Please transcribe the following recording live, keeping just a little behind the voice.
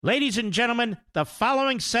Ladies and gentlemen, the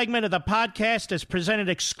following segment of the podcast is presented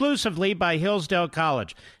exclusively by Hillsdale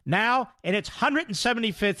College, now in its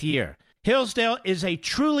 175th year. Hillsdale is a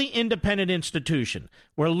truly independent institution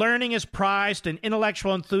where learning is prized and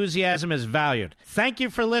intellectual enthusiasm is valued. Thank you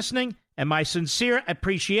for listening, and my sincere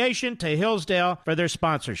appreciation to Hillsdale for their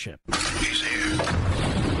sponsorship. He's here.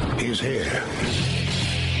 He's here.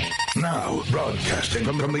 Now, broadcasting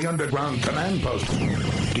from the underground command post,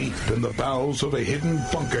 deep in the bowels of a hidden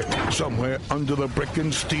bunker, somewhere under the brick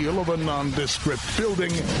and steel of a nondescript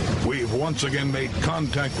building, we've once again made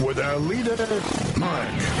contact with our leader, Mark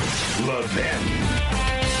Levin.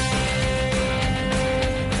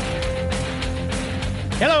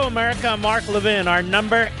 Hello, America. I'm Mark Levin. Our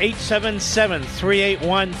number,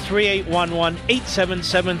 877-381-3811,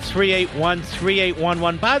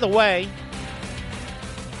 877-381-3811. By the way,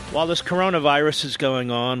 while this coronavirus is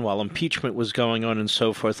going on, while impeachment was going on and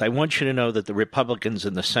so forth, I want you to know that the Republicans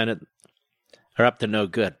in the Senate are up to no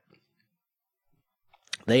good.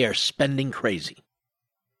 They are spending crazy.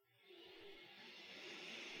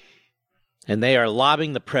 And they are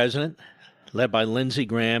lobbying the president, led by Lindsey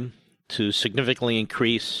Graham, to significantly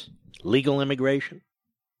increase legal immigration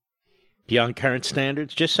beyond current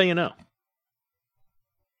standards, just so you know.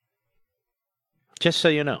 Just so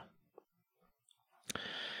you know.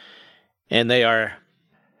 And they are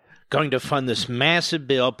going to fund this massive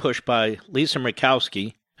bill pushed by Lisa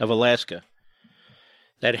Murkowski of Alaska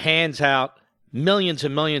that hands out millions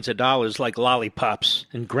and millions of dollars like lollipops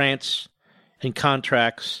and grants and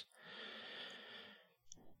contracts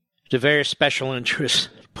to various special interests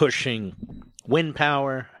pushing wind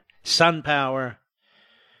power, sun power,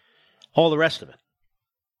 all the rest of it.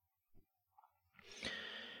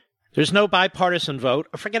 There's no bipartisan vote.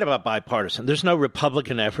 Forget about bipartisan. There's no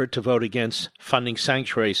Republican effort to vote against funding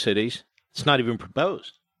sanctuary cities. It's not even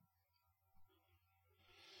proposed.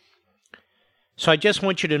 So I just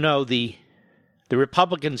want you to know the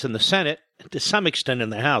Republicans in the Senate, to some extent in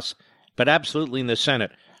the House, but absolutely in the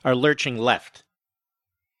Senate, are lurching left.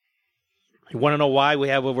 You want to know why we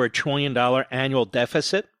have over $1 trillion annual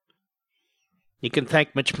deficit? You can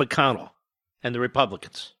thank Mitch McConnell and the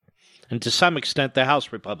Republicans. And to some extent, the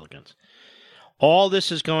House Republicans. All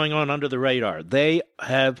this is going on under the radar. They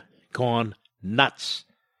have gone nuts.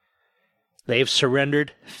 They have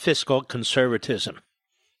surrendered fiscal conservatism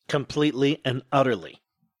completely and utterly.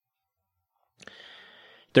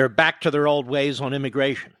 They're back to their old ways on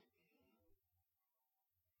immigration.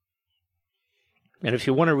 And if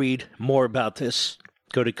you want to read more about this,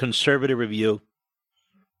 go to Conservative Review.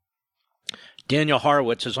 Daniel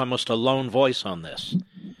Horowitz is almost a lone voice on this.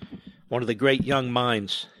 One of the great young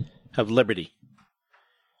minds of liberty,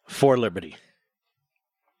 for liberty.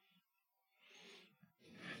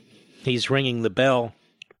 He's ringing the bell,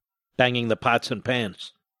 banging the pots and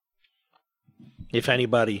pans, if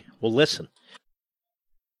anybody will listen.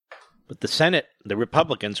 But the Senate, the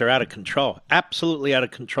Republicans are out of control, absolutely out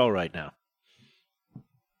of control right now.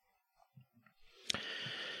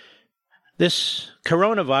 This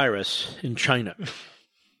coronavirus in China,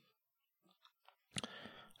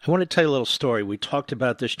 I want to tell you a little story. We talked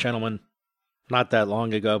about this gentleman not that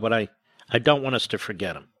long ago, but I don't want us to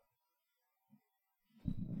forget him.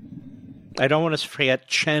 I don't want us to forget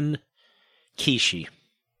Chen Qixi.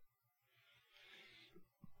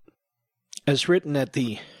 As written at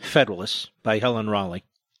the Federalist by Helen Raleigh,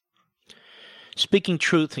 speaking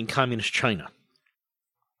truth in communist China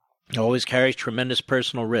always carries tremendous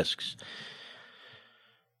personal risks.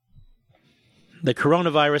 The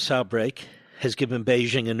coronavirus outbreak has given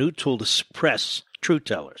Beijing a new tool to suppress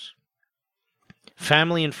truth-tellers.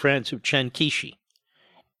 Family and friends of Chen Qixi,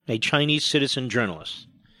 a Chinese citizen journalist,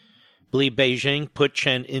 believe Beijing put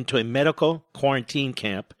Chen into a medical quarantine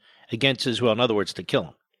camp against his will. In other words, to kill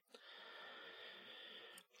him.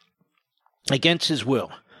 Against his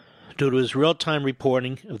will, due to his real-time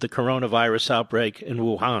reporting of the coronavirus outbreak in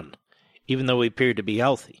Wuhan, even though he appeared to be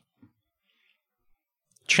healthy.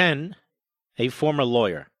 Chen, a former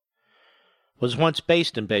lawyer, was once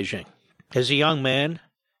based in Beijing. As a young man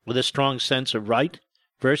with a strong sense of right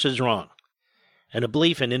versus wrong and a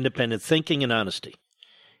belief in independent thinking and honesty,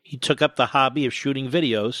 he took up the hobby of shooting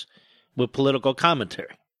videos with political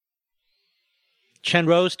commentary. Chen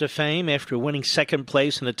rose to fame after winning second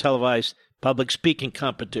place in a televised public speaking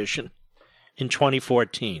competition in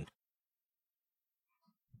 2014.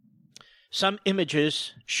 Some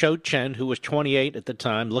images showed Chen, who was 28 at the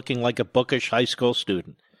time, looking like a bookish high school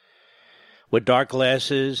student. With dark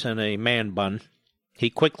glasses and a man bun, he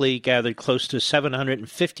quickly gathered close to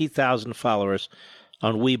 750,000 followers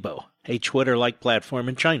on Weibo, a Twitter-like platform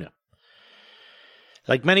in China.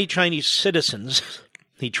 Like many Chinese citizens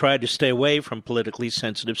he tried to stay away from politically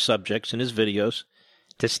sensitive subjects in his videos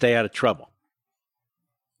to stay out of trouble.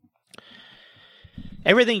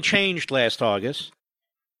 Everything changed last August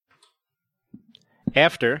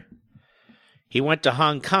after he went to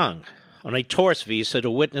Hong Kong on a tourist visa to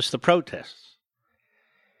witness the protests.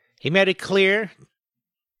 He made it clear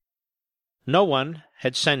no one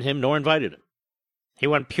had sent him nor invited him. He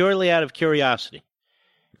went purely out of curiosity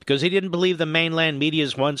because he didn't believe the mainland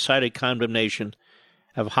media's one-sided condemnation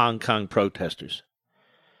of Hong Kong protesters.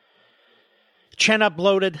 Chen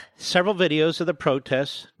uploaded several videos of the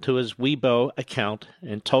protests to his Weibo account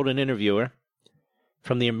and told an interviewer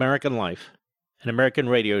from the American Life, an American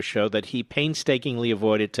radio show, that he painstakingly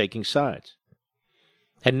avoided taking sides,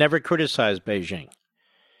 had never criticized Beijing,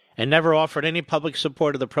 and never offered any public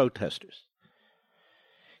support of the protesters.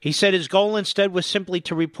 He said his goal instead was simply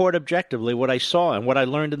to report objectively what I saw and what I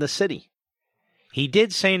learned in the city. He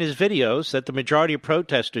did say in his videos that the majority of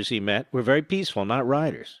protesters he met were very peaceful, not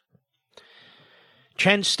rioters.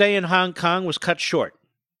 Chen's stay in Hong Kong was cut short.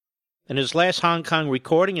 In his last Hong Kong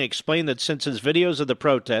recording, he explained that since his videos of the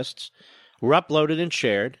protests were uploaded and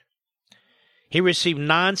shared, he received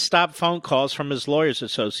non-stop phone calls from his Lawyers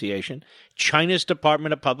Association, China's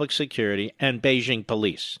Department of Public Security, and Beijing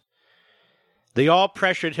police. They all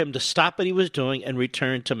pressured him to stop what he was doing and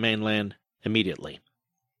return to mainland immediately.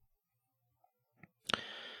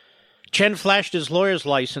 Chen flashed his lawyer's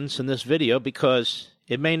license in this video because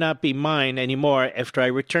it may not be mine anymore after I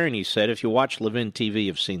return, he said. If you watch Levin TV,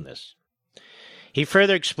 you've seen this. He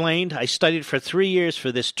further explained, I studied for 3 years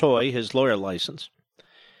for this toy, his lawyer license.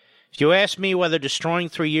 If you ask me whether destroying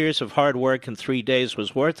 3 years of hard work in 3 days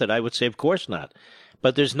was worth it, I would say of course not.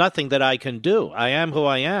 But there's nothing that I can do. I am who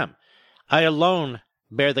I am. I alone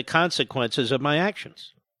bear the consequences of my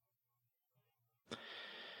actions.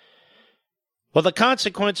 Well, the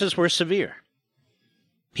consequences were severe.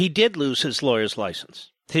 He did lose his lawyer's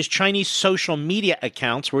license. His Chinese social media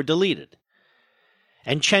accounts were deleted.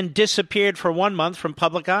 And Chen disappeared for 1 month from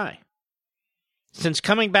public eye. Since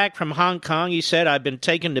coming back from Hong Kong, he said, I've been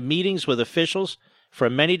taken to meetings with officials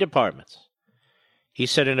from many departments. He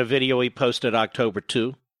said in a video he posted October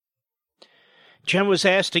 2. Chen was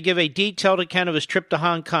asked to give a detailed account of his trip to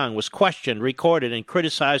Hong Kong, was questioned, recorded, and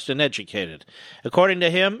criticized and educated. According to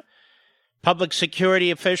him, public security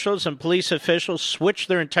officials and police officials switched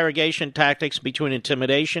their interrogation tactics between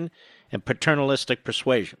intimidation and paternalistic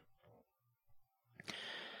persuasion.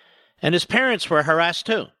 And his parents were harassed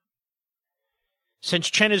too. Since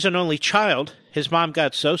Chen is an only child, his mom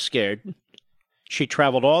got so scared, she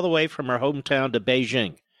traveled all the way from her hometown to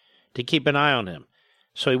Beijing to keep an eye on him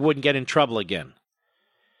so he wouldn't get in trouble again.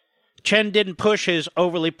 Chen didn't push his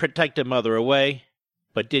overly protective mother away,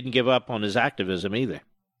 but didn't give up on his activism either.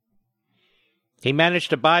 He managed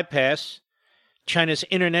to bypass China's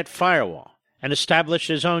internet firewall and established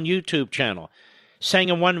his own YouTube channel, saying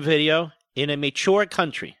in one video, in a mature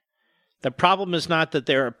country, the problem is not that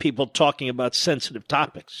there are people talking about sensitive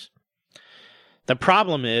topics. The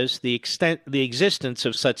problem is the existence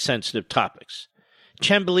of such sensitive topics.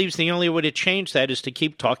 Chen believes the only way to change that is to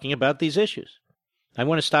keep talking about these issues. I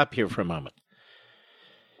want to stop here for a moment.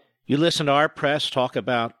 You listen to our press talk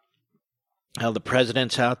about how the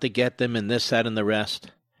president's out to get them and this, that, and the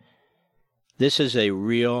rest. This is a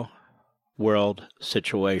real world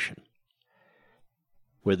situation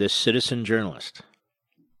where this citizen journalist,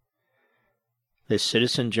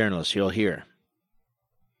 you'll hear,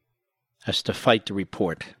 has to fight to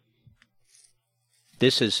report.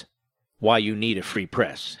 This is why you need a free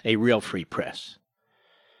press, a real free press.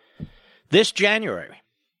 This January,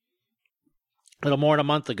 a little more than a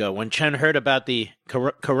month ago, when Chen heard about the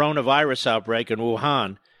coronavirus outbreak in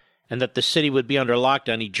Wuhan and that the city would be under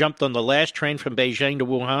lockdown, he jumped on the last train from Beijing to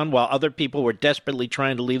Wuhan while other people were desperately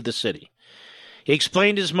trying to leave the city. He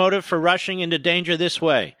explained his motive for rushing into danger this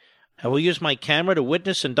way. I will use my camera to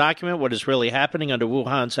witness and document what is really happening under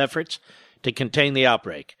Wuhan's efforts to contain the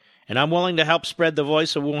outbreak. And I'm willing to help spread the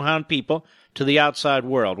voice of Wuhan people to the outside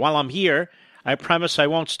world. While I'm here, I promise I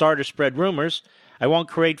won't start or spread rumors. I won't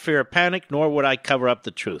create fear or panic, nor would I cover up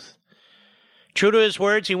the truth. True to his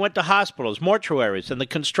words, he went to hospitals, mortuaries, and the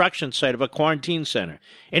construction site of a quarantine center,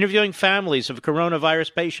 interviewing families of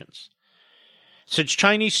coronavirus patients. Since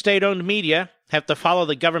Chinese state-owned media have to follow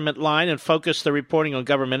the government line and focus their reporting on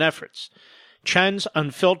government efforts, Chen's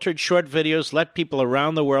unfiltered short videos let people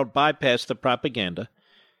around the world bypass the propaganda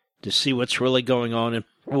to see what's really going on in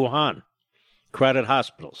Wuhan. Crowded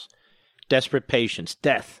hospitals, desperate patients,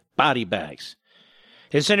 death, body bags.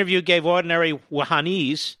 His interview gave ordinary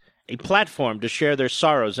Wuhanese a platform to share their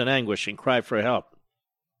sorrows and anguish and cry for help.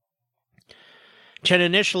 Chen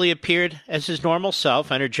initially appeared as his normal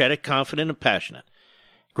self, energetic, confident, and passionate.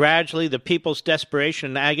 Gradually, the people's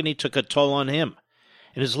desperation and agony took a toll on him.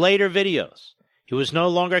 In his later videos, he was no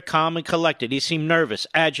longer calm and collected. He seemed nervous,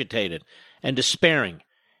 agitated, and despairing.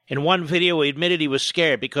 In one video, he admitted he was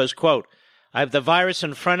scared because, quote, "I have the virus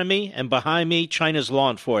in front of me and behind me China's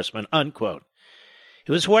law enforcement," unquote.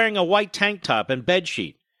 He was wearing a white tank top and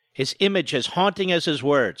bedsheet, his image as haunting as his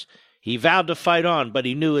words. He vowed to fight on, but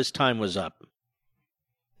he knew his time was up.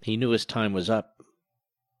 He knew his time was up.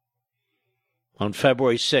 On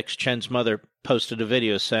February 6, Chen's mother posted a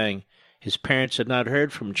video saying his parents had not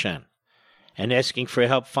heard from Chen and asking for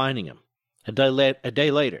help finding him. A day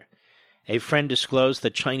later, a friend disclosed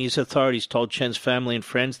that Chinese authorities told Chen's family and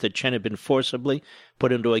friends that Chen had been forcibly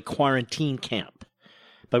put into a quarantine camp,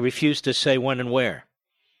 but refused to say when and where.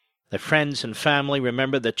 The friends and family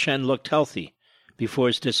remembered that Chen looked healthy before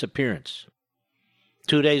his disappearance.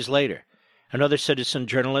 2 days later, another citizen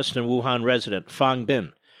journalist and Wuhan resident, Fang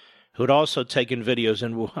Bin, who had also taken videos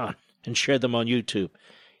in Wuhan and shared them on YouTube,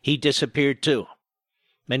 he disappeared too.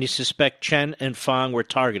 Many suspect Chen and Fang were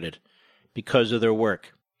targeted because of their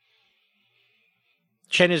work.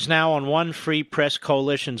 Chen is now on One Free Press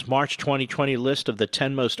Coalition's March 2020 list of the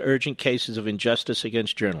 10 most urgent cases of injustice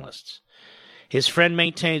against journalists. His friend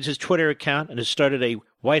maintains his Twitter account and has started a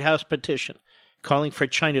White House petition calling for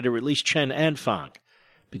China to release Chen and Fang,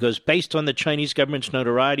 because based on the Chinese government's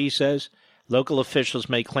notoriety, he says, local officials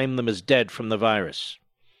may claim them as dead from the virus.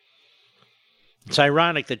 It's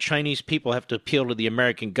ironic that Chinese people have to appeal to the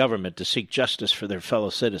American government to seek justice for their fellow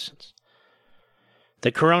citizens.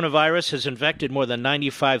 The coronavirus has infected more than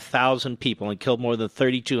 95,000 people and killed more than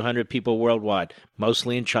 3,200 people worldwide,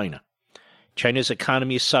 mostly in China. China's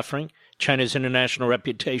economy is suffering. China's international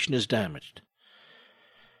reputation is damaged.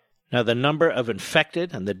 Now, the number of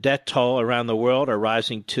infected and the death toll around the world are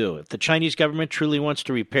rising too. If the Chinese government truly wants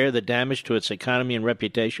to repair the damage to its economy and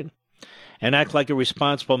reputation and act like a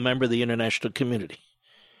responsible member of the international community,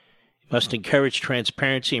 it must encourage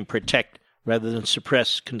transparency and protect rather than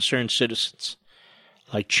suppress concerned citizens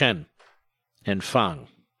like Chen and Fang.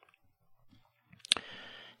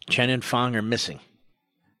 Chen and Fang are missing.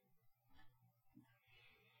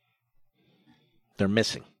 They're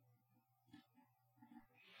missing.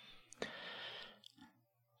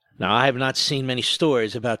 Now, I have not seen many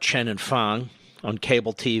stories about Chen and Fang on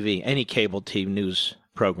cable TV, any cable TV news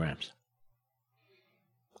programs.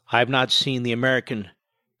 I have not seen the American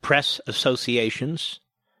press associations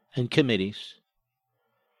and committees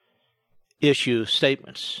issue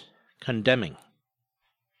statements condemning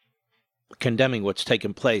what's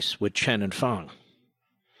taken place with Chen and Fang.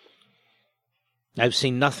 I've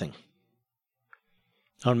seen nothing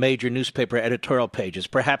on major newspaper editorial pages.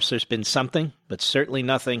 Perhaps there's been something, but certainly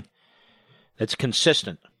nothing that's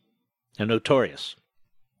consistent and notorious.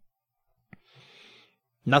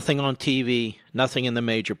 Nothing on TV, nothing in the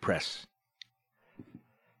major press.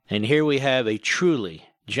 And here we have a truly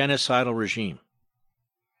genocidal regime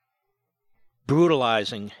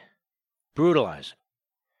brutalizing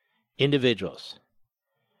individuals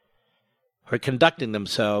who are conducting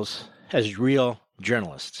themselves as real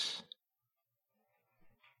journalists.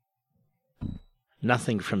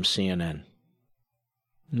 Nothing from CNN.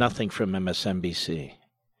 Nothing from MSNBC.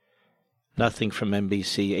 Nothing from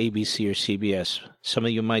NBC, ABC, or CBS. Some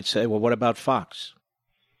of you might say, well, what about Fox?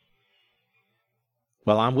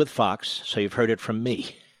 Well, I'm with Fox, so you've heard it from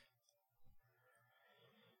me.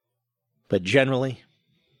 But generally,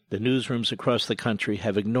 the newsrooms across the country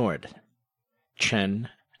have ignored Chen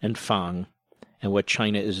and Fang and what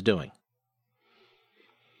China is doing.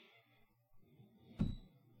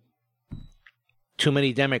 Too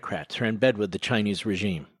many Democrats are in bed with the Chinese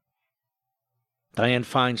regime. Dianne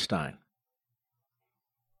Feinstein,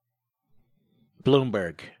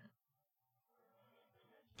 Bloomberg,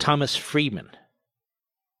 Thomas Friedman,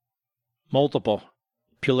 multiple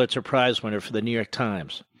Pulitzer Prize winner for the New York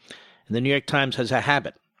Times. And the New York Times has a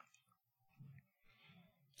habit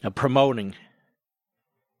of promoting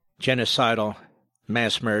genocidal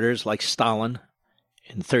mass murders like Stalin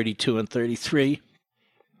in 32 and 33,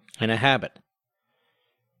 and a habit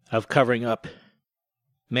of covering up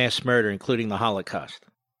mass murder, including the Holocaust.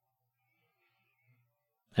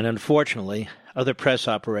 And unfortunately, other press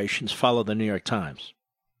operations follow the New York Times.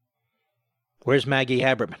 Where's Maggie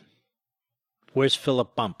Haberman? Where's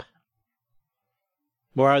Philip Bump?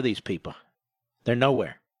 Where are these people? They're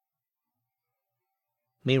nowhere.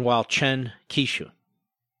 Meanwhile, Chen Qishu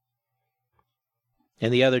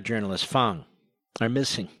and the other journalist, Fang, are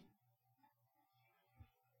missing.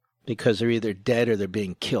 Because they're either dead or they're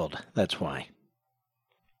being killed. That's why.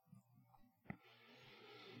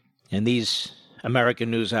 And these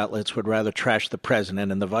American news outlets would rather trash the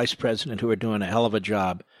president and the vice president, who are doing a hell of a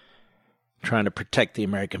job trying to protect the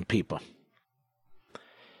American people.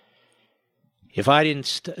 If I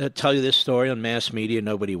didn't tell you this story on mass media,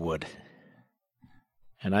 nobody would.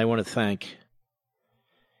 And I want to thank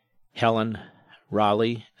Helen,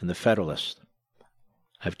 Raleigh, and the Federalist.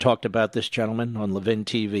 I've talked about this gentleman on Levin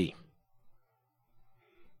TV.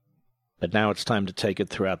 But now it's time to take it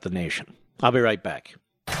throughout the nation. I'll be right back.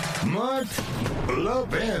 Mark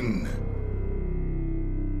Levin.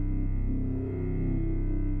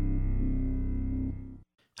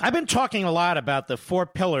 I've been talking a lot about the 4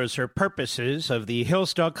 pillars or purposes of the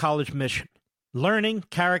Hillsdale College mission: learning,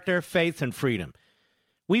 character, faith, and freedom.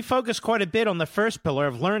 We focus quite a bit on the first pillar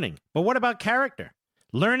of learning, but what about character?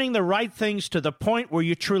 Learning the right things to the point where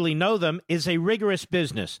you truly know them is a rigorous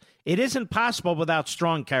business. It isn't possible without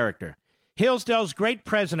strong character. Hillsdale's great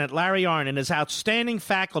president, Larry Arnn, and his outstanding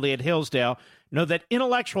faculty at Hillsdale know that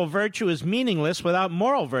intellectual virtue is meaningless without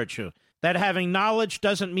moral virtue, that having knowledge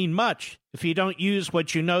doesn't mean much if you don't use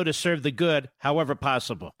what you know to serve the good, however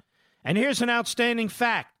possible. And here's an outstanding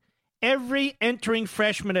fact. Every entering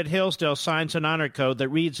freshman at Hillsdale signs an honor code that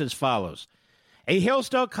reads as follows: a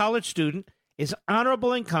Hillsdale College student is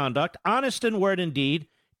honorable in conduct, honest in word and deed,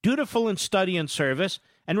 dutiful in study and service,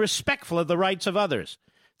 and respectful of the rights of others.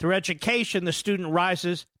 Through education, the student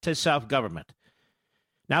rises to self-government.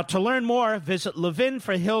 Now, to learn more, visit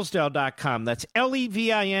levinforhillsdale.com. That's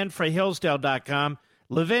Levin for Hillsdale.com,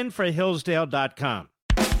 levinforhillsdale.com.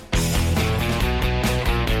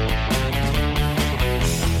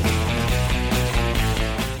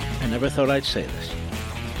 I never thought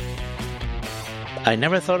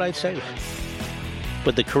I'd say this.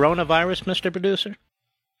 With the coronavirus, Mr. Producer?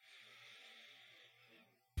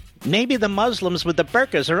 Maybe the Muslims with the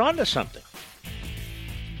burqas are onto something.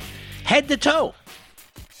 Head to toe.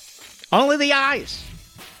 Only the eyes.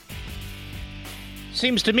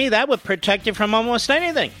 Seems to me that would protect you from almost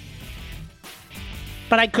anything.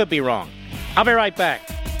 But I could be wrong. I'll be right back.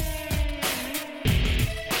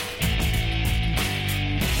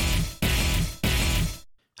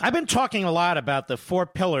 I've been talking a lot about the 4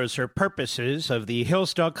 pillars or purposes of the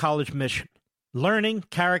Hillsdale College mission: learning,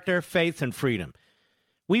 character, faith, and freedom.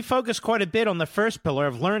 We focus quite a bit on the first pillar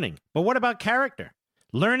of learning, but what about character?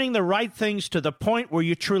 Learning the right things to the point where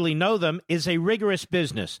you truly know them is a rigorous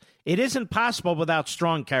business. It isn't possible without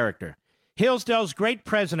strong character. Hillsdale's great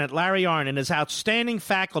president, Larry Arnn, and his outstanding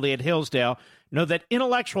faculty at Hillsdale know that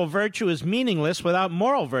intellectual virtue is meaningless without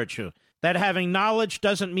moral virtue, that having knowledge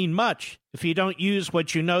doesn't mean much if you don't use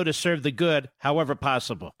what you know to serve the good, however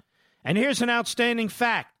possible. And here's an outstanding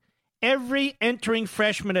fact. Every entering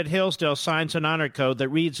freshman at Hillsdale signs an honor code that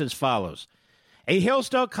reads as follows: a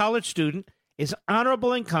Hillsdale College student is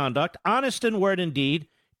honorable in conduct, honest in word and deed,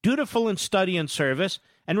 dutiful in study and service,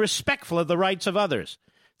 and respectful of the rights of others.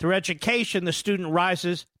 Through education, the student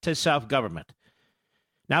rises to self-government.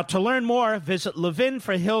 Now, to learn more, visit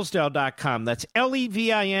levinforhillsdale.com. That's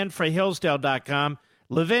Levin for Hillsdale.com,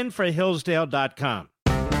 levinforhillsdale.com.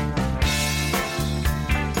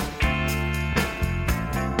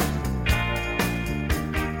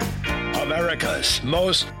 America's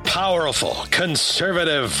most powerful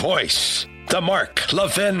conservative voice. The Mark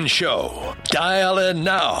Levin Show. Dial in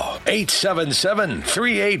now.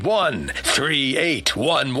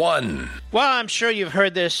 877-381-3811. Well, I'm sure you've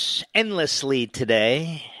heard this endlessly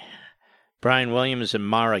today. Brian Williams and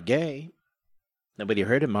Mara Gay. Nobody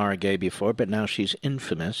heard of Mara Gay before, but now she's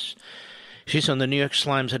infamous. She's on the New York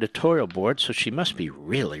Slimes editorial board, so she must be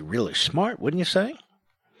really, really smart, wouldn't you say?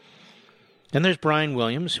 And there's Brian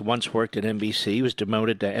Williams, who once worked at NBC. He was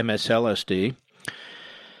demoted to MSLSD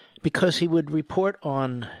because he would report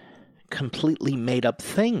on completely made-up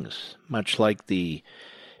things, much like the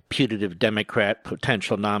putative Democrat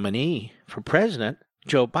potential nominee for president,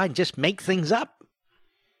 Joe Biden. Just make things up.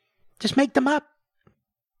 Just make them up.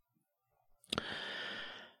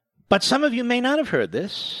 But some of you may not have heard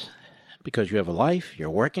this because you have a life, you're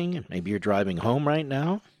working, and maybe you're driving home right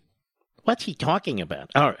now. What's he talking about?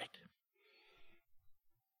 All right.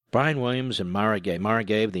 Brian Williams and Mara Gay. Mara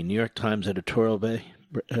Gay of the New York Times editorial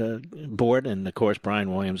board, and, of course,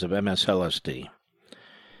 Brian Williams of MSLSD.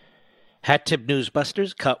 Hat Tip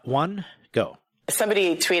Newsbusters, cut 1, go.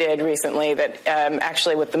 Somebody tweeted recently that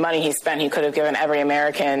actually with the money he spent, he could have given every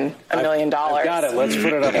American $1 million. I've got it. Let's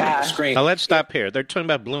put it up on the screen. Now, let's stop here. They're talking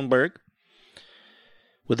about Bloomberg.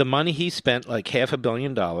 With the money he spent, like $500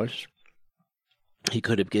 million, he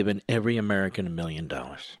could have given every American $1 million.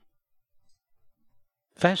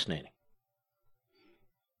 Fascinating.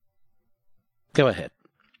 Go ahead.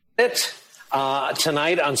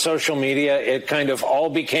 Tonight on social media, it kind of all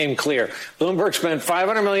became clear. Bloomberg spent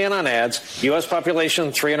 $500 million on ads. U.S.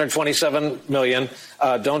 population, 327 million.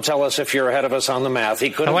 Don't tell us if you're ahead of us on the math. He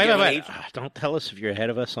could have wait. Don't tell us if you're ahead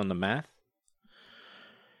of us on the math.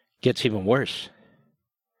 Gets even worse.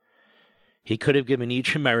 He could have given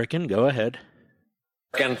each American, go ahead,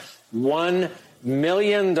 $1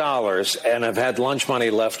 million and have had lunch money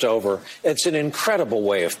left over. It's an incredible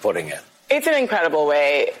way of putting it. It's an incredible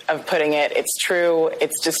way of putting it. It's true.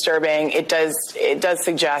 It's disturbing. It does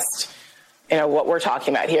suggest, what we're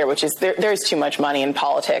talking about here, which is there's too much money in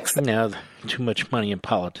politics. No, too much money in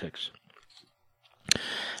politics.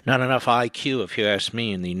 Not enough IQ, if you ask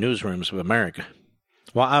me, in the newsrooms of America.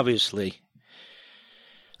 Well, obviously,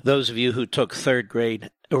 those of you who took third grade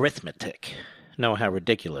arithmetic know how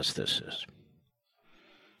ridiculous this is.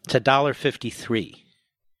 It's $1.53.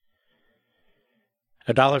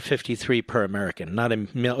 $1.53 per American, not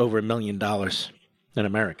over $1 million an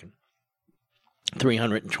American.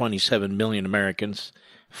 327 million Americans,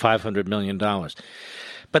 $500 million.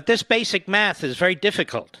 But this basic math is very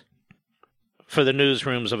difficult for the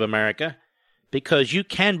newsrooms of America because you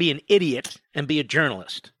can be an idiot and be a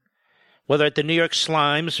journalist, whether at the New York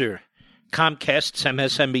Slimes or Comcast's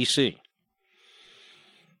MSNBC.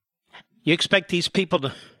 You expect these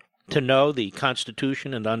people to know the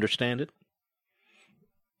Constitution and understand it?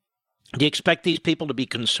 Do you expect these people to be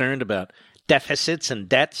concerned about deficits and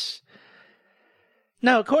debts?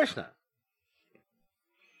 No, of course not.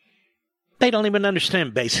 They don't even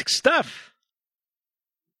understand basic stuff.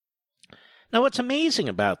 Now, what's amazing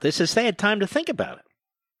about this is they had time to think about it.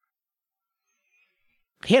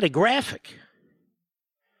 He had a graphic.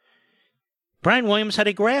 Brian Williams had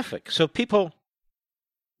a graphic. So people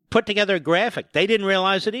put together a graphic. They didn't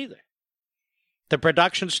realize it either. The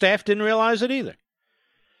production staff didn't realize it either.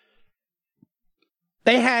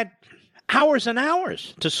 They had hours and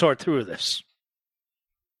hours to sort through this.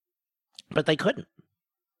 But they couldn't.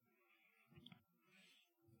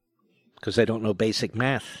 Because they don't know basic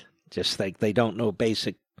math. Just like they don't know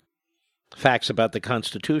basic facts about the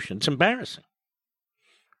Constitution. It's embarrassing.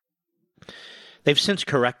 They've since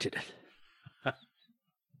corrected it.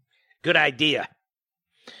 Good idea.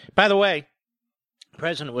 By the way, the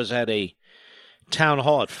president was at a town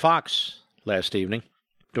hall at Fox last evening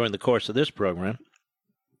during the course of this program.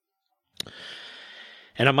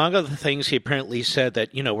 And among other things, he apparently said that,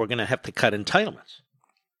 we're going to have to cut entitlements.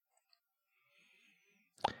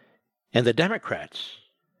 And the Democrats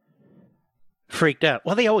freaked out.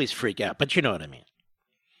 Well, they always freak out, but you know what I mean.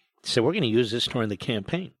 So we're going to use this during the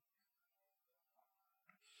campaign.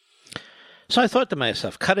 So I thought to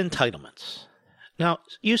myself, cut entitlements. Now,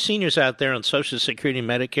 you seniors out there on Social Security and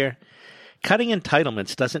Medicare, cutting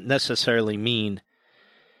entitlements doesn't necessarily mean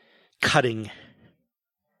cutting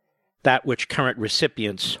that which current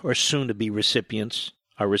recipients or soon-to-be recipients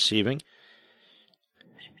are receiving.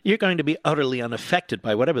 You're going to be utterly unaffected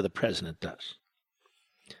by whatever the president does.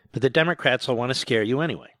 But the Democrats will want to scare you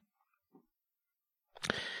anyway.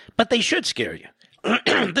 But they should scare you.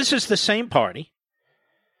 This is the same party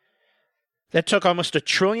that took almost $1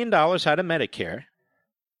 trillion out of Medicare,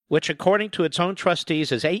 which according to its own trustees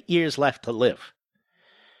has 8 years left to live.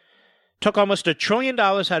 Took almost $1 trillion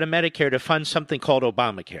out of Medicare to fund something called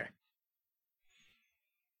Obamacare.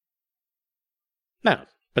 No,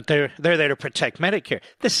 but they're there to protect Medicare.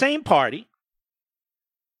 The same party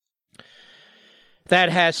that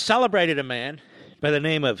has celebrated a man by the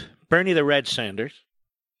name of Bernie the Red Sanders,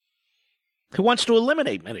 who wants to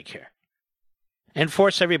eliminate Medicare and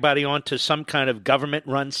force everybody onto some kind of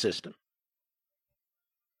government-run system.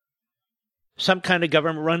 Some kind of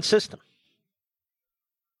government-run system.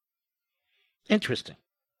 Interesting.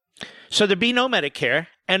 So there'd be no Medicare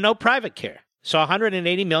and no private care. So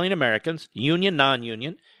 180 million Americans, union,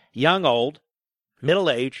 non-union, young, old,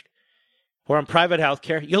 middle-aged, who are on private health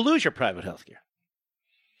care, you'll lose your private health care.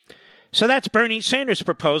 So that's Bernie Sanders'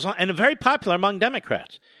 proposal, and very popular among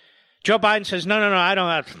Democrats. Joe Biden says, no, I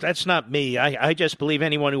don't. That's not me. I just believe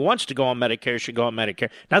anyone who wants to go on Medicare should go on Medicare.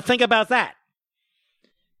 Now think about that.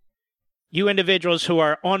 You individuals who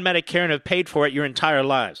are on Medicare and have paid for it your entire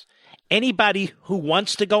lives. Anybody who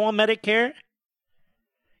wants to go on Medicare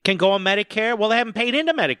can go on Medicare. Well, they haven't paid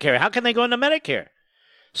into Medicare. How can they go into Medicare?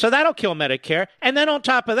 So that'll kill Medicare. And then on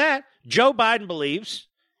top of that, Joe Biden believes,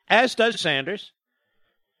 as does Sanders,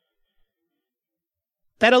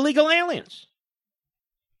 that illegal aliens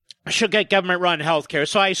should get government-run health care.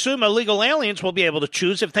 So I assume illegal aliens will be able to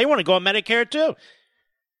choose if they want to go on Medicare too.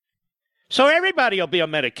 So everybody will be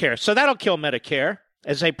on Medicare. So that'll kill Medicare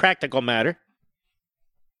as a practical matter.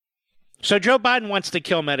 So Joe Biden wants to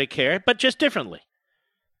kill Medicare, but just differently.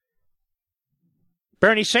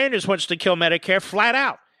 Bernie Sanders wants to kill Medicare flat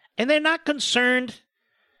out. And they're not concerned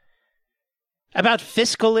about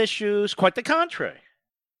fiscal issues. Quite the contrary.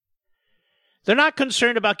 They're not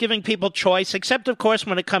concerned about giving people choice, except, of course,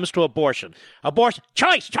 when it comes to abortion. Choice.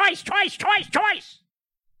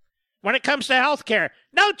 When it comes to health care,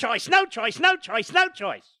 no choice.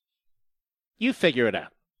 You figure it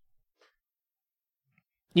out.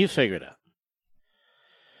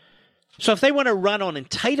 So if they want to run on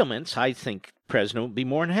entitlements, I think the president would be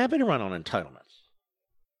more than happy to run on entitlements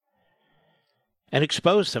and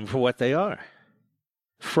expose them for what they are.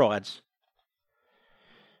 Frauds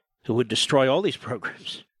who would destroy all these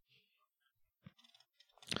programs.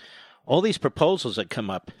 All these proposals that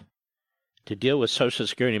come up to deal with Social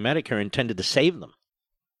Security and Medicare are intended to save them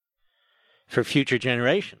for future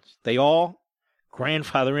generations. They all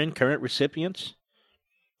grandfather in current recipients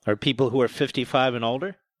or people who are 55 and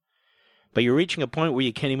older. But you're reaching a point where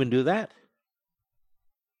you can't even do that.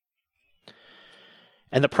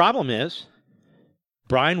 And the problem is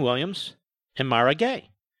Brian Williams and Mara Gay.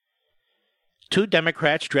 Two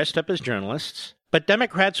Democrats dressed up as journalists, but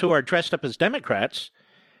Democrats who are dressed up as Democrats,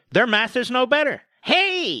 their math is no better.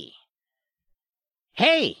 Hey,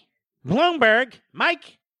 Bloomberg,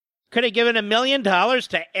 Mike could have given $1 million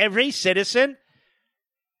to every citizen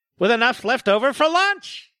with enough left over for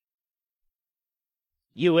lunch.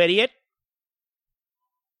 You idiot.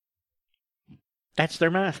 That's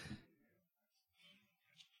their math.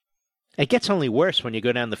 It gets only worse when you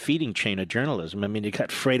go down the feeding chain of journalism. I mean, you got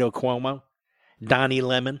Fredo Cuomo, Donnie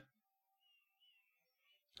Lemon,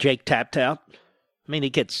 Jake Taptow. I mean, it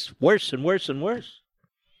gets worse and worse and worse.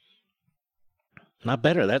 Not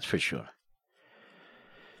better, that's for sure.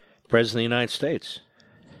 President of the United States.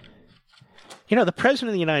 You know, the President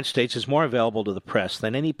of the United States is more available to the press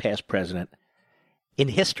than any past president in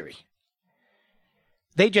history.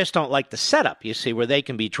 They just don't like the setup, you see, where they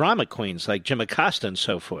can be drama queens like Jim Acosta and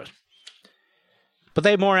so forth. But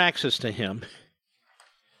they have more access to him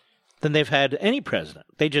than they've had any president.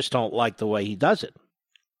 They just don't like the way he does it.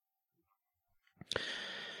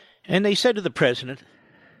 And they said to the president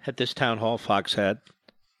at this town hall Fox had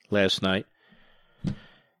last night,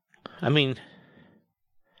 I mean,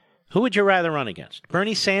 who would you rather run against,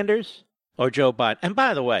 Bernie Sanders or Joe Biden? And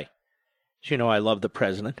by the way, you know I love the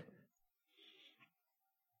president.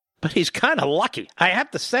 But he's kind of lucky, I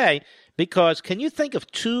have to say, because can you think of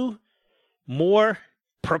two more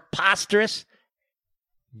preposterous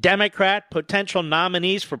Democrat potential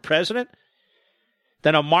nominees for president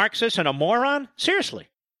than a Marxist and a moron? Seriously.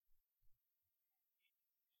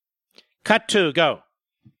 Cut 2, go.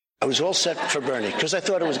 I was all set for Bernie because I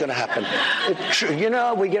thought it was going to happen. You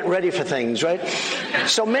know, we get ready for things, right?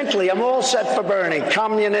 So mentally, I'm all set for Bernie.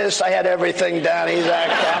 Communist, I had everything down. He's a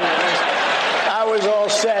communist. I was all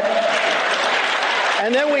set.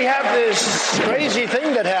 And then we have this crazy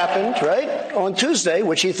thing that happened, right, on Tuesday,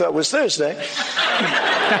 which he thought was Thursday.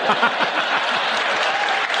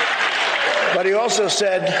 But he also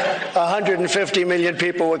said 150 million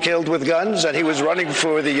people were killed with guns, and he was running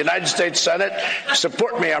for the United States Senate.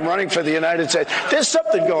 Support me, I'm running for the United States. There's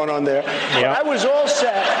something going on there. Yeah. I was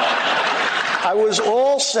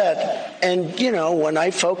all set. And, you know, when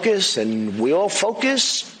I focus, and we all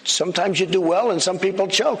focus, sometimes you do well and some people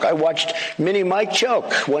choke. I watched Mini Mike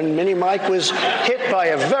choke. When Mini Mike was hit by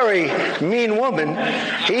a very mean woman,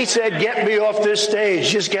 he said, "Get me off this stage,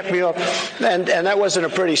 just get me off." And that wasn't a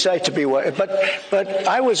pretty sight to be. But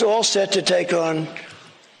I was all set to take on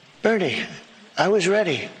Bernie. I was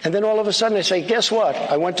ready. And then all of a sudden they say, guess what?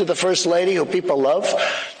 I went to the First Lady, who people love.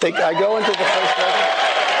 I go into the First Lady.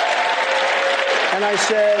 And I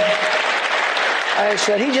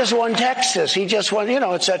said, he just won Texas. He just won,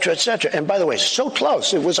 et cetera, et cetera. And by the way, so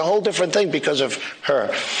close. It was a whole different thing because of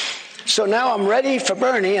her. So now I'm ready for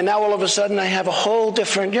Bernie, and now all of a sudden I have a whole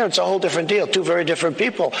different, it's a whole different deal, two very different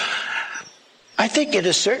people. I think in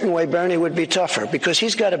a certain way Bernie would be tougher because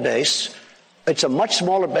he's got a base. It's a much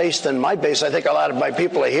smaller base than my base. I think a lot of my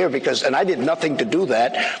people are here and I did nothing to do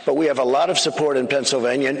that, but we have a lot of support in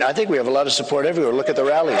Pennsylvania, and I think we have a lot of support everywhere. Look at the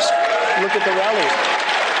rallies.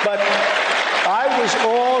 But I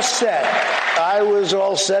was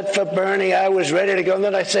all set for Bernie. I was ready to go. And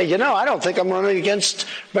then I say, I don't think I'm running against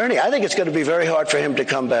Bernie. I think it's going to be very hard for him to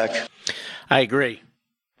come back. I agree.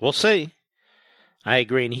 We'll see. I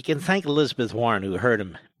agree. And he can thank Elizabeth Warren, who hurt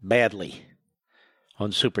him badly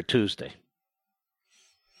on Super Tuesday.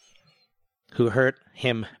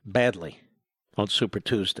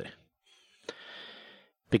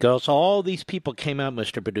 Because all these people came out,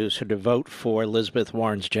 Mr. Producer, to vote for Elizabeth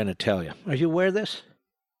Warren's genitalia. Are you aware of this?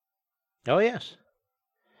 Oh, yes.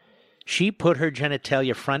 She put her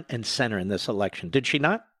genitalia front and center in this election, did she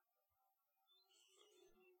not?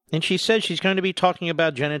 And she says she's going to be talking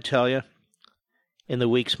about genitalia in the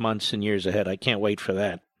weeks, months, and years ahead. I can't wait for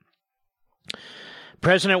that.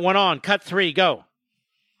 President went on. Cut 3, go.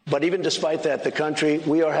 But even despite that, the country,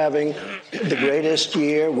 we are having the greatest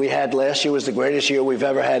year we had. Last year was the greatest year we've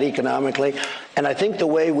ever had economically. And I think the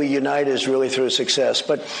way we unite is really through success.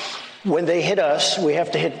 But when they hit us, we have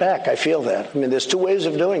to hit back. I feel that. I mean, there's two ways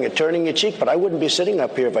of doing it, turning your cheek. But I wouldn't be sitting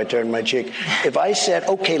up here if I turned my cheek. If I said,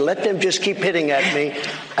 okay, let them just keep hitting at me,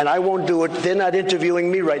 and I won't do it, they're not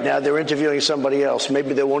interviewing me right now. They're interviewing somebody else.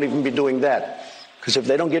 Maybe they won't even be doing that. Because if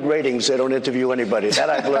they don't get ratings, they don't interview anybody. That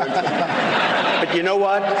I've learned. But you know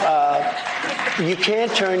what? You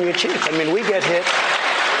can't turn your cheek. I mean, we get hit.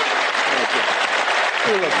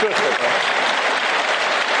 You look terrific.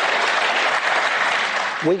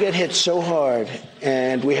 We get hit so hard,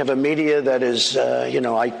 and we have a media that is,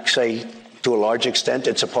 I say to a large extent,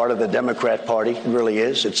 it's a part of the Democrat Party. It really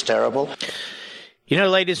is. It's terrible. You know,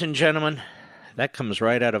 ladies and gentlemen, that comes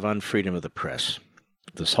right out of Unfreedom of the Press.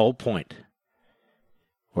 This whole point,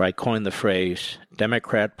 where I coined the phrase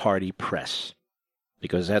Democrat Party press,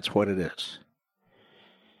 because that's what it is.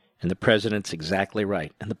 And the president's exactly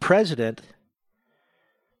right. And the president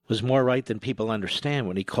was more right than people understand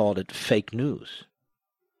when he called it fake news.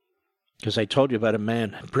 Because I told you about a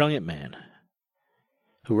man, a brilliant man,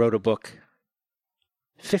 who wrote a book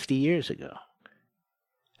 50 years ago.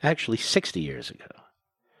 Actually, 60 years ago.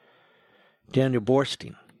 Daniel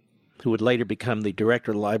Borstein, who would later become the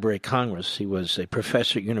director of the Library of Congress. He was a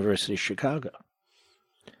professor at University of Chicago,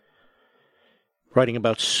 writing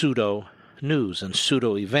about pseudo-news and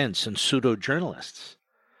pseudo-events and pseudo-journalists.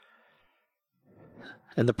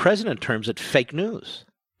 And the president terms it fake news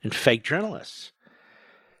and fake journalists.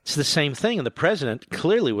 It's the same thing, and the president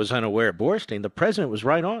clearly was unaware of Borstein. The president was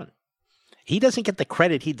right on. He doesn't get the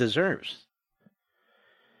credit he deserves.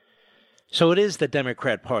 So it is the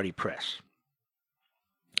Democrat Party press.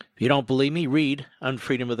 If you don't believe me, read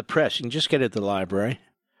Unfreedom of the Press. You can just get it at the library.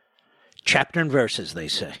 Chapter and verses, they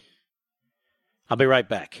say. I'll be right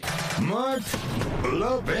back. Mark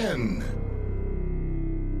Levin.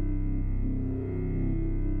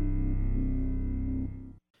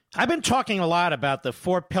 I've been talking a lot about the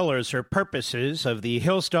 4 pillars or purposes of the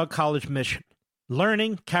Hillsdale College mission: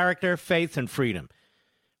 learning, character, faith, and freedom.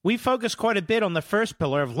 We focus quite a bit on the first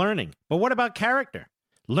pillar of learning, but what about character?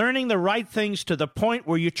 Learning the right things to the point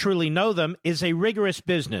where you truly know them is a rigorous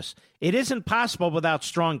business. It isn't possible without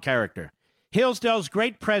strong character. Hillsdale's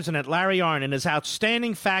great president, Larry Arnn, and his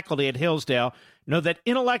outstanding faculty at Hillsdale know that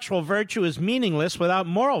intellectual virtue is meaningless without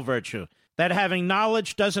moral virtue, that having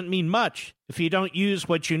knowledge doesn't mean much if you don't use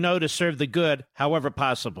what you know to serve the good, however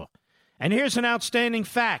possible. And here's an outstanding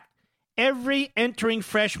fact. Every entering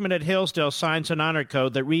freshman at Hillsdale signs an honor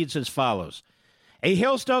code that reads as follows. A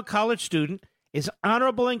Hillsdale College student is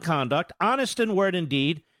honorable in conduct, honest in word and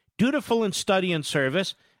deed, dutiful in study and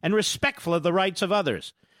service, and respectful of the rights of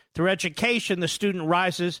others. Through education, the student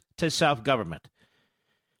rises to self-government.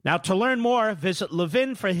 Now, to learn more, visit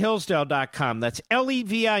levinforhillsdale.com. That's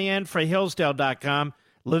Levin for Hillsdale.com,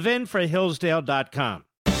 levinforhillsdale.com.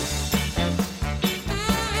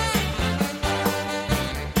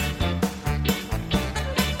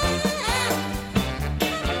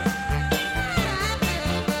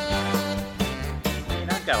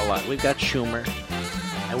 Got a lot. We've got Schumer,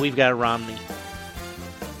 and we've got Romney,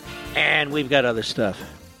 and we've got other stuff.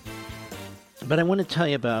 But I want to tell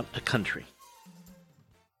you about a country.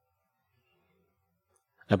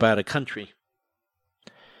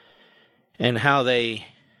 And how they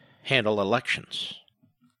handle elections.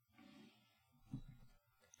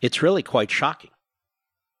 It's really quite shocking.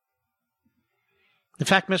 In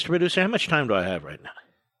fact, Mr. Producer, how much time do I have right now?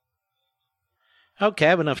 Okay, I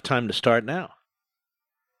have enough time to start now.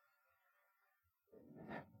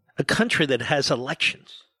 A country that has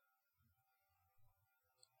elections.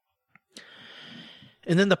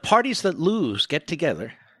 And then the parties that lose get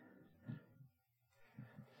together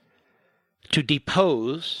to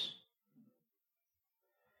depose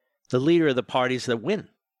the leader of the parties that win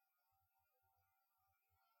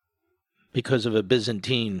because of a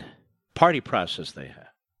Byzantine party process they have.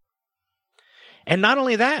 And not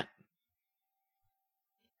only that,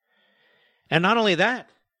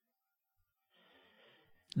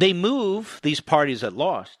 they move these parties that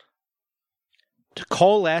lost to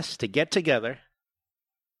coalesce, to get together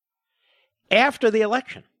after the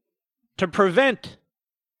election to prevent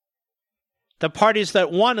the parties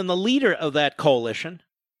that won and the leader of that coalition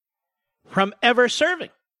from ever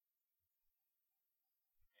serving.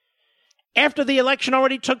 After the election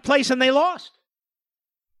already took place and they lost.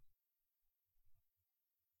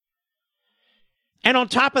 And on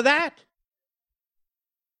top of that,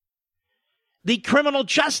 the criminal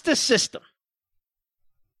justice system,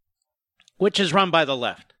 which is run by the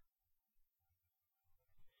left,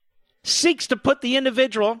 seeks to put the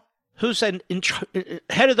individual who's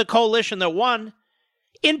head of the coalition that won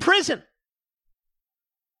in prison.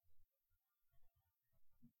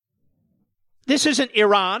 This isn't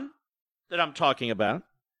Iran that I'm talking about.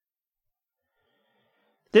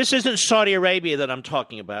 This isn't Saudi Arabia that I'm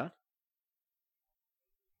talking about.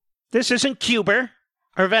 This isn't Cuba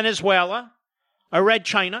or Venezuela or Red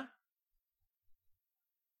China.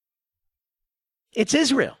 It's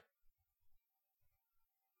Israel.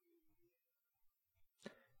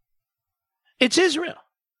 It's Israel.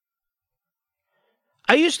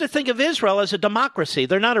 I used to think of Israel as a democracy.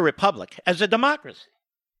 They're not a republic, as a democracy.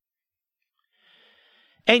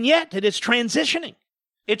 And yet it is transitioning.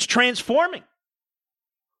 It's transforming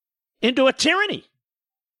into a tyranny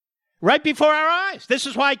right before our eyes. This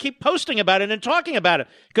is why I keep posting about it and talking about it.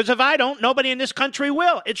 Because if I don't, nobody in this country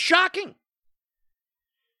will. It's shocking.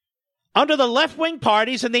 Under the left-wing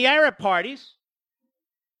parties and the Arab parties,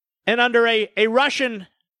 and under a Russian,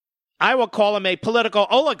 I will call him a political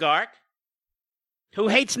oligarch, who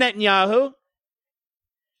hates Netanyahu,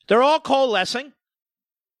 they're all coalescing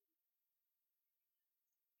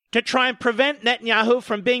to try and prevent Netanyahu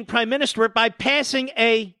from being prime minister by passing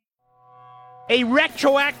a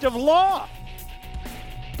retroactive law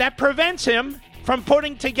that prevents him from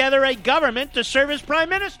putting together a government to serve as prime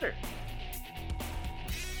minister.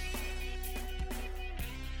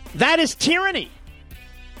 That is tyranny.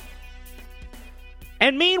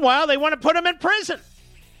 And meanwhile, they want to put him in prison.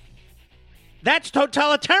 That's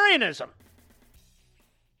totalitarianism.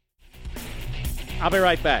 I'll be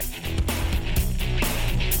right back.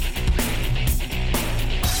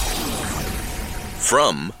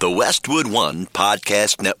 From the Westwood One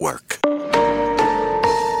Podcast Network.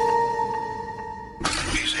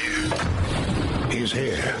 He's here. He's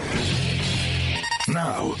here.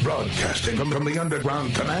 Now, broadcasting from the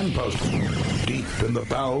underground command post, deep in the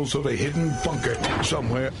bowels of a hidden bunker,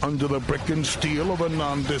 somewhere under the brick and steel of a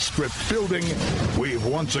nondescript building, we've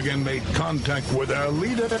once again made contact with our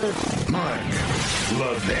leader, Mark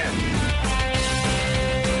Levin.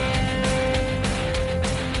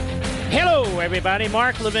 Hello, everybody.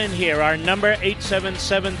 Mark Levin here. Our number,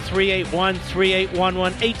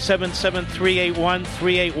 877-381-3811,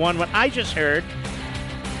 877-381-3811. I just heard,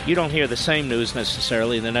 you don't hear the same news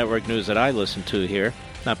necessarily in the network news that I listen to here,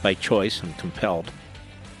 not by choice, I'm compelled.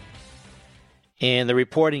 And the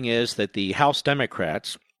reporting is that the House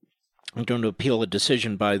Democrats are going to appeal a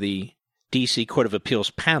decision by the D.C. Court of Appeals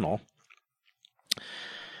panel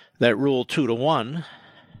that ruled 2-1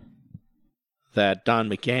 that Don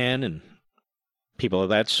McGahn and people of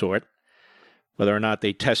that sort, whether or not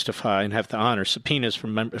they testify and have to honor subpoenas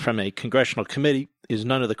from a congressional committee, is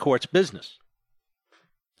none of the court's business.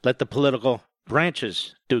 Let the political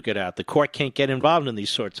branches duke it out. The court can't get involved in these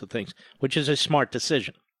sorts of things, which is a smart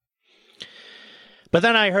decision. But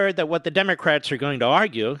then I heard that what the Democrats are going to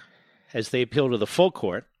argue, as they appeal to the full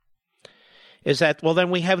court, is that, well, then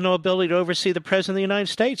we have no ability to oversee the President of the United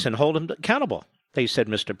States and hold him accountable. They said,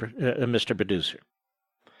 Mr. Producer.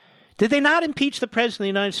 Did they not impeach the President of the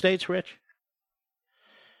United States, Rich?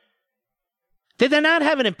 Did they not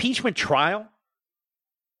have an impeachment trial?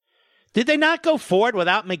 Did they not go forward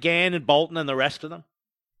without McGahn and Bolton and the rest of them?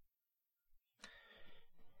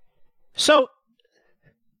 So,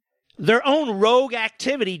 their own rogue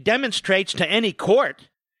activity demonstrates to any court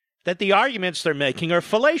that the arguments they're making are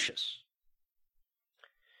fallacious.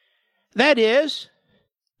 That is,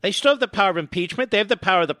 they still have the power of impeachment. They have the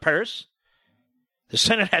power of the purse. The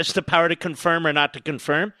Senate has the power to confirm or not to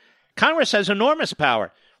confirm. Congress has enormous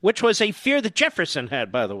power, which was a fear that Jefferson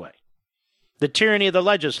had, by the way. The tyranny of the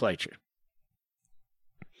legislature.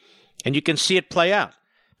 And you can see it play out,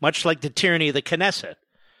 much like the tyranny of the Knesset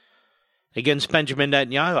against Benjamin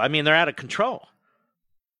Netanyahu. I mean, they're out of control.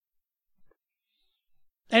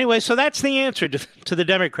 Anyway, so that's the answer to the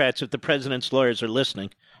Democrats, if the president's lawyers are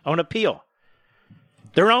listening, on appeal.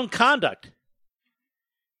 Their own conduct,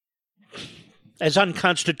 as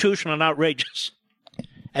unconstitutional and outrageous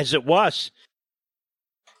as it was,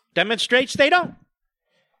 demonstrates they don't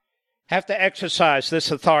have to exercise this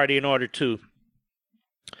authority in order to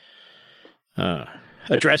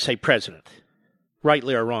address a president,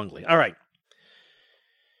 rightly or wrongly. All right.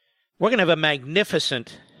 We're going to have a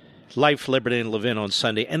magnificent Life, Liberty, and Levin on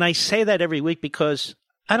Sunday. And I say that every week because,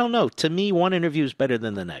 I don't know, to me, one interview is better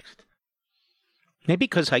than the next. Maybe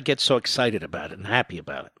because I get so excited about it and happy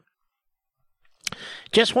about it.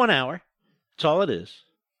 Just 1 hour. That's all it is.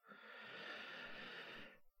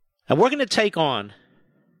 And we're going to take on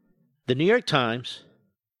the New York Times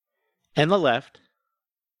and the left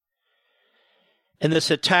in this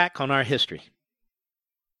attack on our history.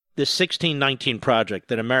 This 1619 project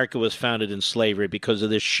that America was founded in slavery because of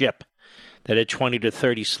this ship that had 20 to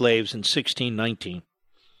 30 slaves in 1619.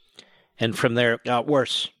 And from there it got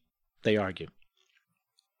worse, they argue.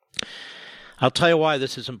 I'll tell you why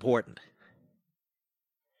this is important.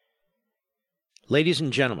 Ladies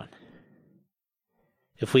and gentlemen,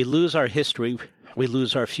 if we lose our history, we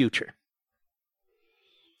lose our future.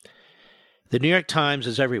 The New York Times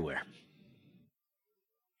is everywhere.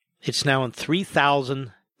 It's now in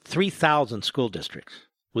 3,000 school districts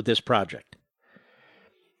with this project.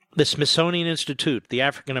 The Smithsonian Institute, the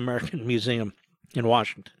African American Museum in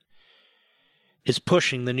Washington, is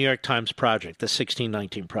pushing the New York Times project, the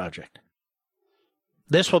 1619 project.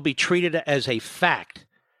 This will be treated as a fact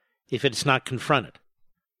if it's not confronted.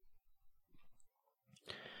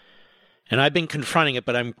 And I've been confronting it,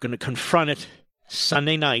 but I'm going to confront it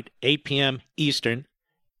Sunday night, 8 p.m. Eastern,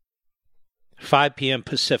 5 p.m.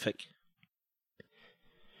 Pacific,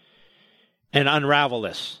 and unravel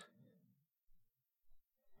this.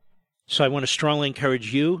 So I want to strongly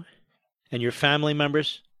encourage you and your family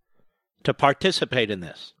members to participate in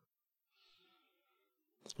this.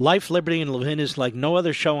 Life, Liberty, and Levin is like no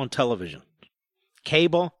other show on television.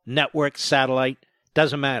 Cable, network, satellite,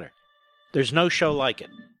 doesn't matter. There's no show like it.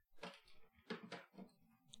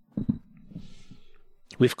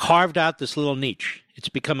 We've carved out this little niche. It's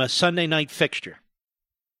become a Sunday night fixture.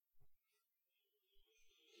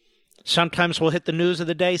 Sometimes we'll hit the news of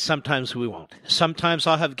the day, sometimes we won't. Sometimes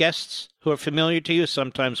I'll have guests who are familiar to you,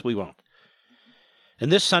 sometimes we won't.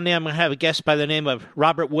 And this Sunday I'm going to have a guest by the name of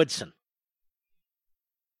Robert Woodson.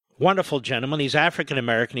 Wonderful gentleman. He's African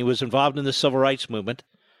American. He was involved in the Civil Rights Movement.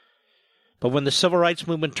 But when the Civil Rights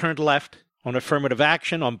Movement turned left on affirmative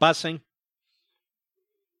action, on busing,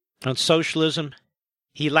 on socialism,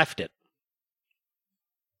 he left it.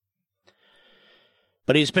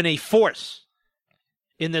 But he's been a force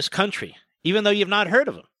in this country, even though you've not heard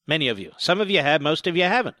of him, many of you. Some of you have, most of you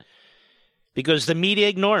haven't, because the media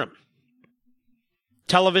ignore him.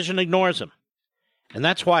 Television ignores him. And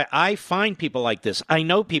that's why I find people like this. I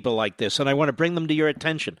know people like this, and I want to bring them to your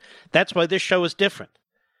attention. That's why this show is different.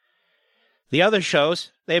 The other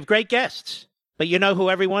shows, they have great guests. But you know who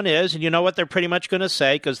everyone is, and you know what they're pretty much going to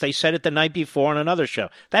say because they said it the night before on another show.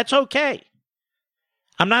 That's okay.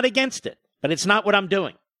 I'm not against it, but it's not what I'm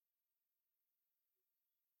doing.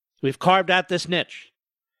 We've carved out this niche.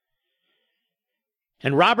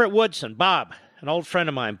 And Robert Woodson, Bob, an old friend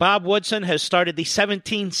of mine, Bob Woodson has started the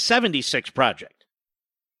 1776 Project.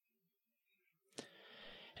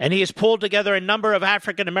 And he has pulled together a number of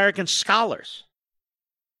African American scholars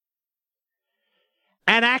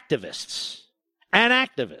and activists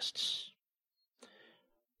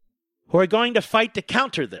who are going to fight to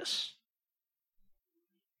counter this.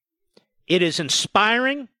 It is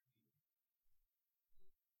inspiring.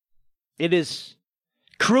 It is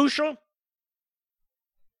crucial.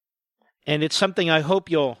 And it's something I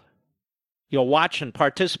hope you'll watch and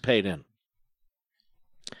participate in.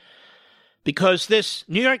 Because this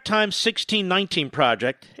New York Times 1619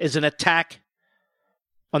 project is an attack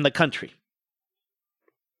on the country.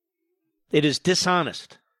 It is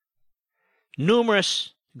dishonest.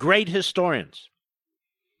 Numerous great historians.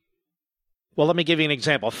 Well, let me give you an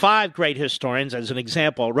example. 5 great historians, as an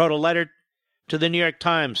example, wrote a letter to the New York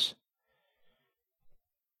Times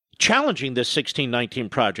challenging this 1619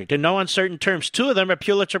 project in no uncertain terms. 2 of them are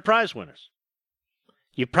Pulitzer Prize winners.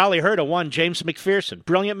 You've probably heard of one, James McPherson,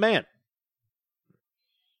 brilliant man.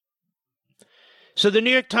 So the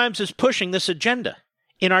New York Times is pushing this agenda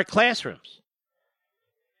in our classrooms,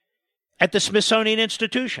 at the Smithsonian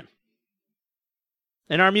Institution,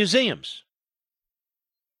 in our museums.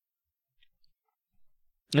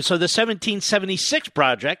 And so the 1776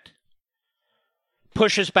 Project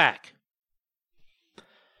pushes back.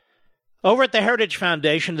 Over at the Heritage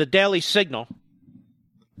Foundation, the Daily Signal,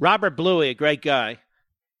 Robert Bluey, a great guy,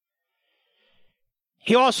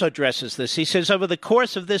 he also addresses this. He says, over the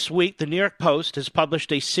course of this week, the New York Post has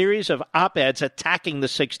published a series of op-eds attacking the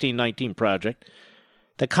 1619 Project,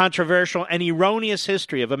 the controversial and erroneous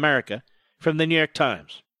history of America from the New York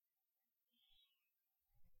Times.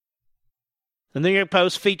 The New York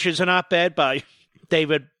Post features an op-ed by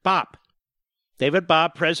David Bopp. David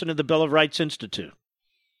Bopp, president of the Bill of Rights Institute.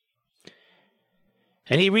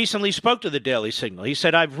 And he recently spoke to the Daily Signal. He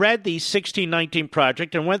said, I've read the 1619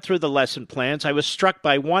 Project and went through the lesson plans. I was struck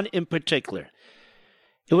by one in particular.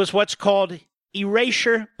 It was what's called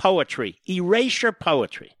erasure poetry. Erasure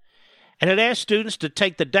poetry. And it asked students to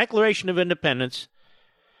take the Declaration of Independence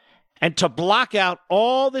and to block out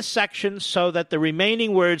all the sections so that the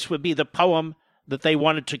remaining words would be the poem that they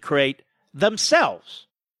wanted to create themselves.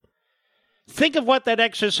 Think of what that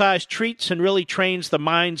exercise treats and really trains the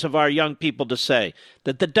minds of our young people to say,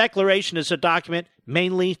 that the Declaration is a document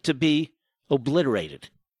mainly to be obliterated.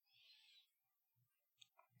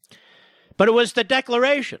 But it was the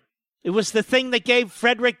Declaration. It was the thing that gave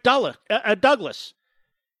Frederick Douglass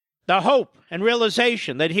the hope and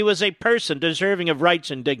realization that he was a person deserving of rights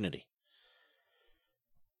and dignity.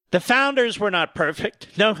 The founders were not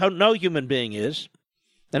perfect. No human being is.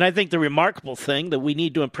 And I think the remarkable thing that we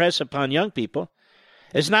need to impress upon young people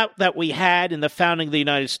is not that we had in the founding of the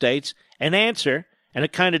United States an answer and a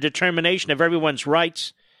kind of determination of everyone's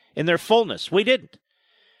rights in their fullness. We didn't.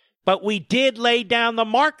 But we did lay down the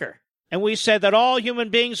marker. And we said that all human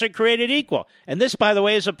beings are created equal. And this, by the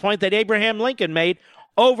way, is a point that Abraham Lincoln made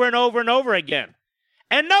over and over and over again.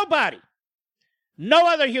 And nobody,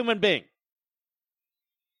 no other human being,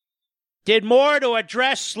 did more to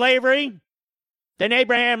address slavery than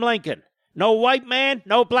Abraham Lincoln. No white man,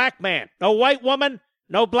 no black man. No white woman,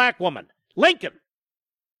 no black woman. Lincoln.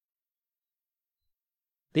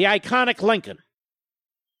 The iconic Lincoln.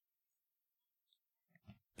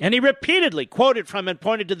 And he repeatedly quoted from and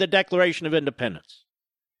pointed to the Declaration of Independence,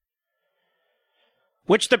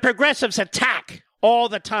 which the progressives attack all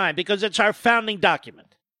the time because it's our founding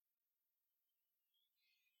document.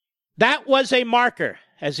 That was a marker,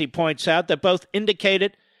 as he points out, that both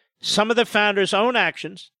indicated some of the founders' own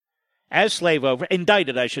actions as slaveholders,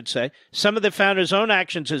 indicted, I should say, some of the founders' own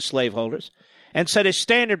actions as slaveholders, and set a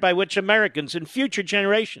standard by which Americans in future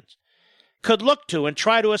generations could look to and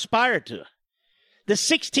try to aspire to. The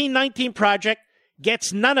 1619 Project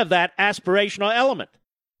gets none of that aspirational element.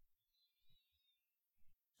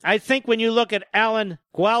 I think when you look at Alan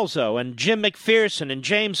Gualzo and Jim McPherson and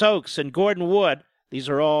James Oakes and Gordon Wood, these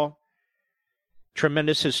are all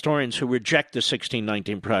tremendous historians who reject the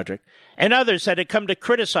 1619 Project, and others that had come to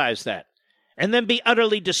criticize that, and then be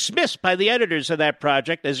utterly dismissed by the editors of that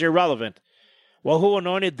project as irrelevant. Well, who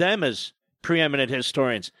anointed them as preeminent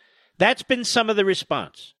historians? That's been some of the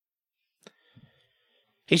response.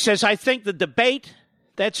 He says, I think the debate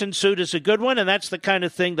that's ensued is a good one, and that's the kind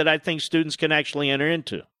of thing that I think students can actually enter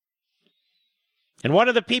into. And one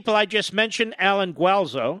of the people I just mentioned, Alan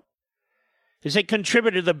Gualzo, is a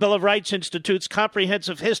contributor to the Bill of Rights Institute's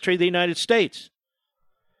Comprehensive History of the United States.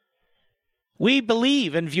 We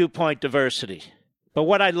believe in viewpoint diversity, but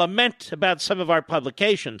what I lament about some of our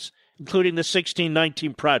publications, including the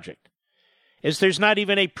 1619 Project, is there's not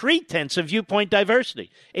even a pretense of viewpoint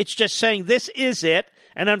diversity. It's just saying this is it,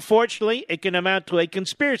 and unfortunately, it can amount to a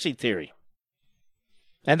conspiracy theory.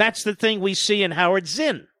 And that's the thing we see in Howard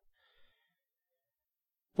Zinn,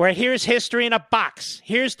 where here's history in a box.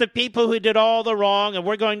 Here's the people who did all the wrong, and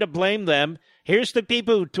we're going to blame them. Here's the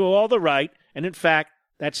people who do all the right, and in fact,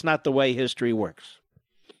 that's not the way history works.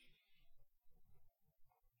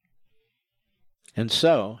 And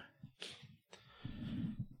so,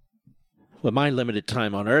 with my limited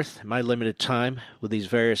time on Earth, my limited time with these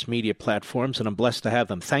various media platforms, and I'm blessed to have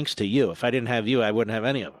them thanks to you. If I didn't have you, I wouldn't have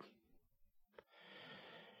any of them.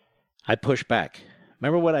 I push back.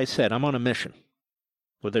 Remember what I said, I'm on a mission.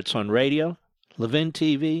 Whether it's on radio, Levin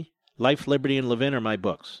TV, Life, Liberty, and Levin are my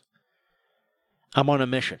books. I'm on a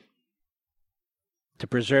mission to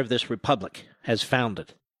preserve this republic as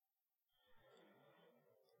founded,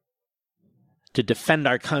 to defend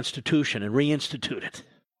our Constitution and reinstitute it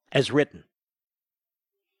as written,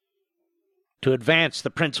 to advance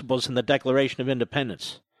the principles in the Declaration of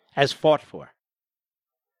Independence as fought for.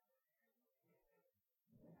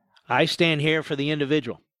 I stand here for the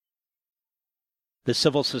individual, the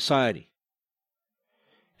civil society,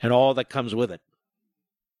 and all that comes with it.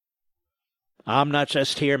 I'm not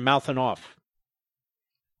just here mouthing off.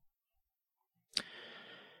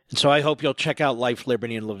 And so I hope you'll check out Life,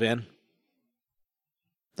 Liberty, and Levin.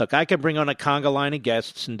 Look, I can bring on a conga line of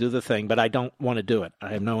guests and do the thing, but I don't want to do it. I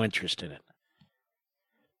have no interest in it.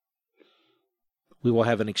 We will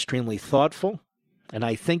have an extremely thoughtful, and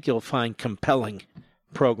I think you'll find compelling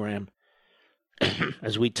program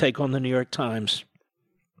as we take on the New York Times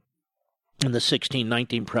and the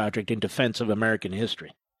 1619 Project in defense of American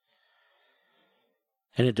history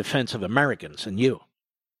and in defense of Americans and you.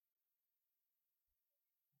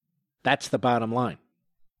 That's the bottom line.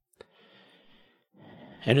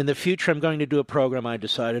 And in the future, I'm going to do a program, I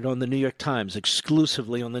decided, on the New York Times,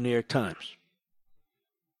 exclusively on the New York Times.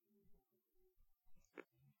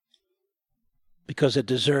 Because it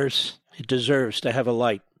deserves to have a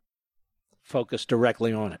light focused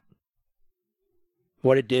directly on it.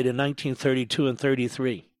 What it did in 1932 and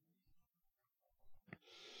 33.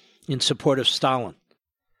 in support of Stalin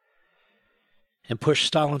and pushed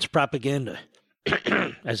Stalin's propaganda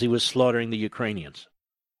as he was slaughtering the Ukrainians.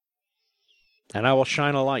 And I will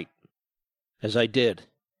shine a light, as I did,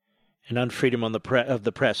 in Unfreedom of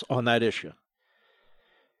the Press on that issue.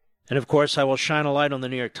 And of course, I will shine a light on the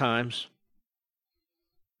New York Times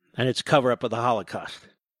and its cover-up of the Holocaust.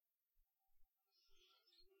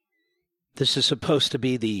 This is supposed to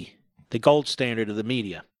be the gold standard of the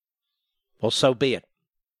media. Well, so be it.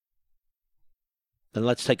 Then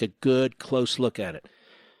let's take a good, close look at it.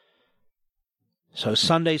 So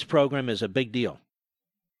Sunday's program is a big deal.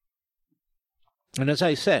 And as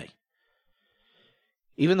I say,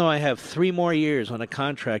 even though I have 3 more years on a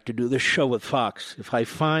contract to do this show with Fox, if I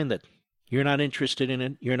find that you're not interested in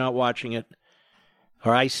it, you're not watching it,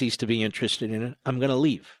 or I cease to be interested in it, I'm going to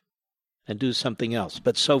leave and do something else.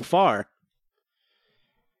 But so far,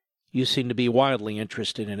 you seem to be wildly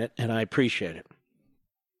interested in it, and I appreciate it.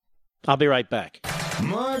 I'll be right back.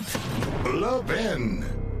 Mark Levin.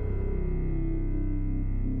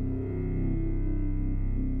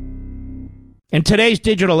 In today's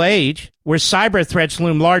digital age, where cyber threats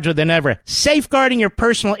loom larger than ever, safeguarding your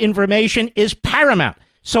personal information is paramount.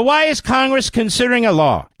 So why is Congress considering a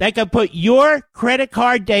law that could put your credit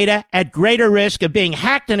card data at greater risk of being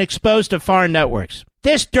hacked and exposed to foreign networks?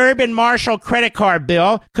 This Durbin-Marshall credit card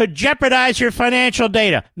bill could jeopardize your financial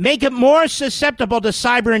data, make it more susceptible to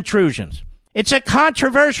cyber intrusions. It's a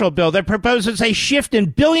controversial bill that proposes a shift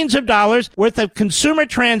in billions of dollars worth of consumer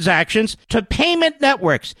transactions to payment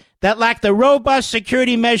networks that lack the robust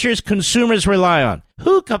security measures consumers rely on.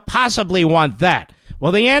 Who could possibly want that?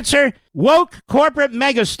 Well, the answer? Woke corporate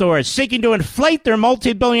megastores seeking to inflate their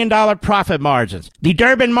multi-billion-dollar profit margins. The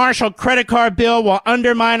Durbin-Marshall credit card bill will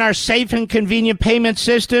undermine our safe and convenient payment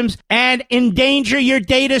systems and endanger your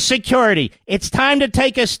data security. It's time to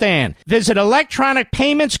take a stand. Visit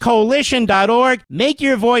electronicpaymentscoalition.org. Make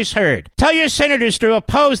your voice heard. Tell your senators to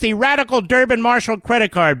oppose the radical Durbin-Marshall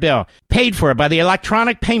credit card bill, paid for by the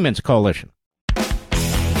Electronic Payments Coalition.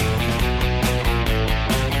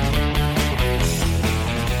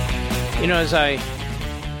 You know, as I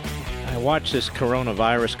watch this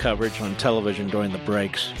coronavirus coverage on television during the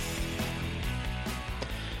breaks,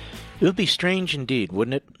 it would be strange indeed,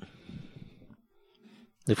 wouldn't it,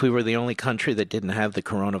 if we were the only country that didn't have the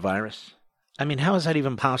coronavirus? I mean, how is that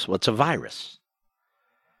even possible? It's a virus.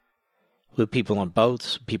 With people on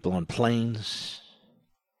boats, people on planes,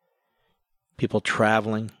 people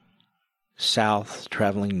traveling south,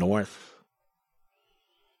 traveling north.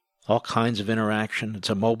 All kinds of interaction.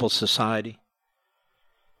 It's a mobile society.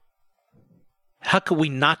 How could we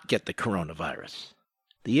not get the coronavirus?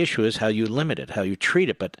 The issue is how you limit it, how you treat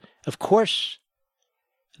it. But, of course,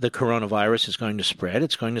 the coronavirus is going to spread.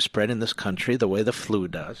 It's going to spread in this country the way the flu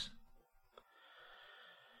does.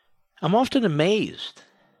 I'm often amazed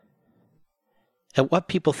at what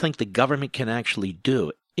people think the government can actually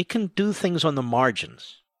do. It can do things on the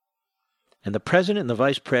margins. And the president and the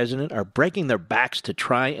vice president are breaking their backs to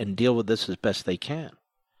try and deal with this as best they can.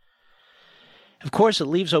 Of course, it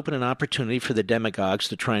leaves open an opportunity for the demagogues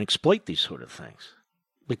to try and exploit these sort of things,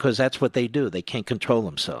 because that's what they do. They can't control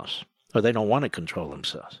themselves, or they don't want to control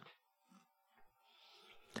themselves.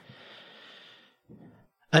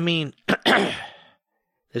 I mean,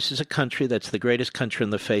 this is a country that's the greatest country on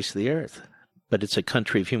the face of the earth, but it's a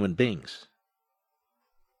country of human beings.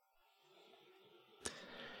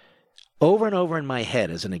 Over and over in my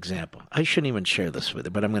head, as an example, I shouldn't even share this with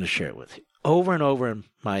you, but I'm going to share it with you. Over and over in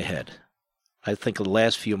my head, I think of the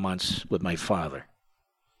last few months with my father.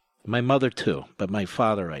 My mother too, but my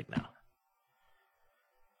father right now.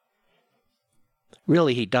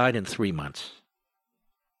 Really, he died in 3 months.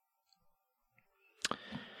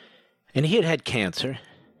 And he had had cancer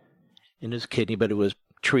in his kidney, but it was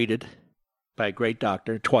treated by a great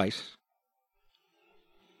doctor twice.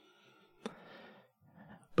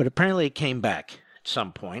 But apparently it came back at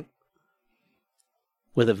some point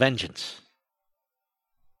with a vengeance.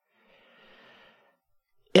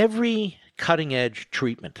 Every cutting-edge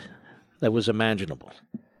treatment that was imaginable,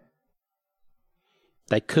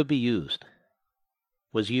 that could be used,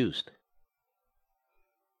 was used.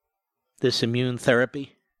 This immune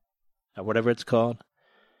therapy, or whatever it's called,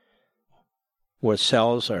 where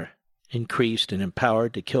cells are increased and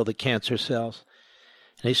empowered to kill the cancer cells.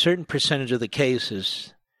 In a certain percentage of the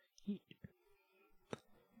cases,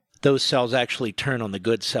 those cells actually turn on the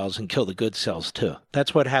good cells and kill the good cells too.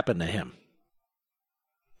 That's what happened to him.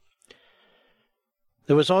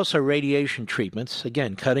 There was also radiation treatments,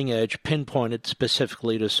 again, cutting edge, pinpointed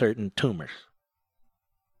specifically to certain tumors.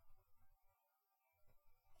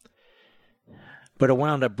 But it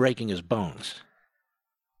wound up breaking his bones.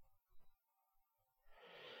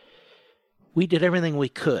 We did everything we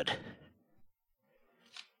could.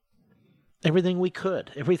 Everything we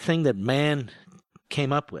could. Everything that man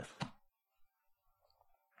came up with.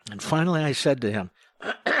 And finally I said to him,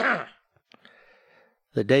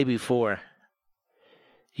 the day before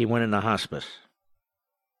he went into hospice,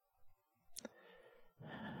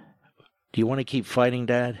 "Do you want to keep fighting,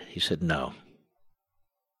 Dad?" He said, "No.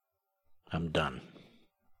 I'm done.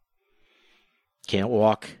 Can't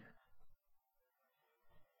walk.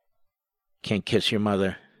 Can't kiss your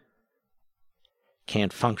mother.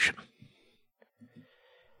 Can't function.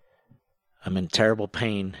 I'm in terrible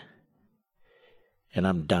pain, and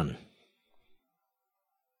I'm done."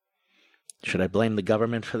 Should I blame the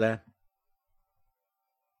government for that?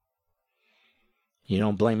 You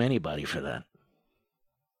don't blame anybody for that.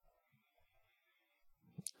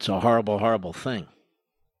 It's a horrible, horrible thing.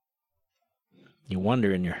 You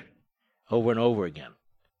wonder over and over again,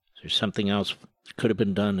 is there something else that could have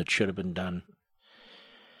been done, that should have been done?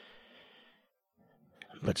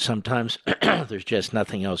 But sometimes there's just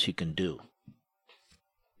nothing else you can do.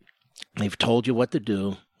 They've told you what to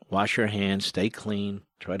do. Wash your hands, stay clean,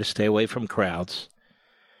 try to stay away from crowds.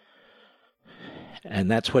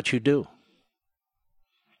 And that's what you do.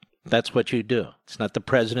 That's what you do. It's not the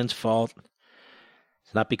president's fault.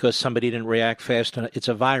 It's not because somebody didn't react fast enough. It's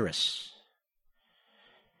a virus.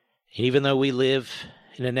 Even though we live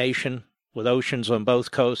in a nation with oceans on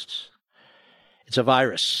both coasts, it's a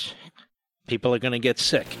virus. People are going to get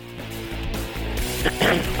sick.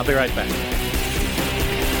 I'll be right back.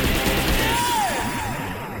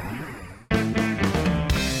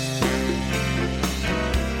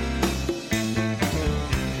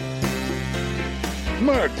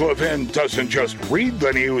 Mark Levin doesn't just read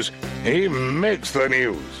the news, he makes the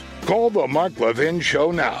news. Call the Mark Levin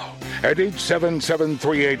Show now at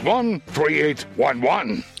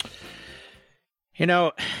 877-381-3811. You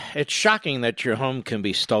know, it's shocking that your home can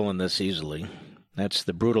be stolen this easily. That's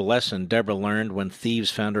the brutal lesson Deborah learned when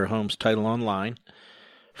thieves found her home's title online,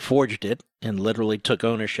 forged it, and literally took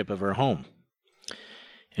ownership of her home.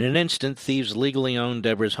 In an instant, thieves legally owned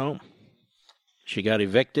Deborah's home. She got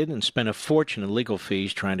evicted and spent a fortune in legal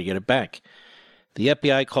fees trying to get it back. The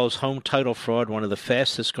FBI calls home title fraud one of the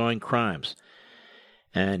fastest-growing crimes.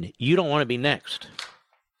 And you don't want to be next.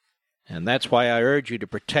 And that's why I urge you to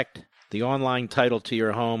protect the online title to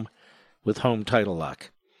your home with Home Title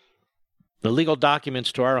Lock. The legal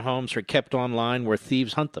documents to our homes are kept online where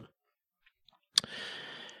thieves hunt them.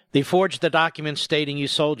 They forge the documents stating you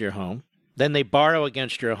sold your home. Then they borrow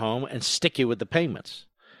against your home and stick you with the payments.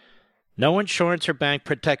 No insurance or bank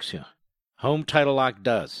protects you. Home Title Lock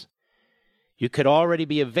does. You could already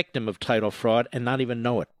be a victim of title fraud and not even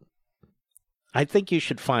know it. I think you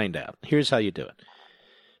should find out. Here's how you do it.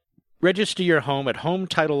 Register your home at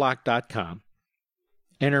HomeTitleLock.com.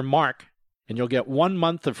 Enter Mark, and you'll get 1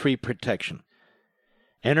 month of free protection.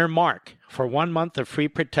 Enter Mark for 1 month of free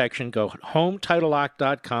protection. Go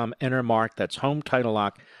HomeTitleLock.com, enter Mark. That's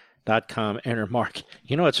HomeTitleLock.com, enter Mark.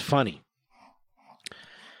 You know, it's funny.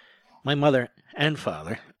 My mother and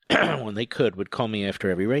father, when they could, would call me after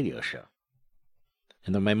every radio show.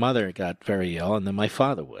 And then my mother got very ill, and then my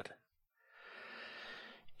father would.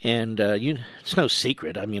 And it's no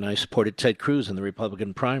secret. I mean, I supported Ted Cruz in the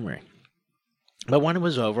Republican primary. But when it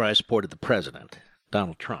was over, I supported the president,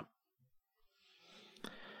 Donald Trump.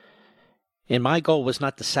 And my goal was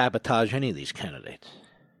not to sabotage any of these candidates.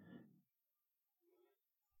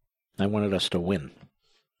 I wanted us to win.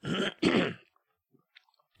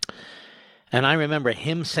 And I remember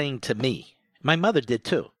him saying to me, my mother did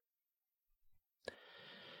too,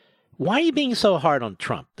 "Why are you being so hard on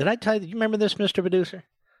Trump?" Did I tell you? Do you remember this, Mr. Producer?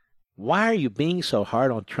 Why are you being so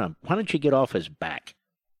hard on Trump? Why don't you get off his back?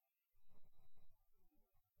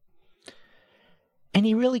 And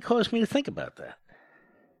he really caused me to think about that.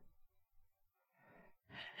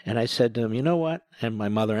 And I said to him, you know what? And my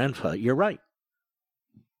mother and father, you're right.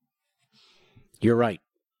 You're right.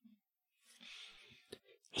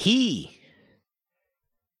 He,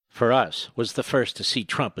 for us, was the first to see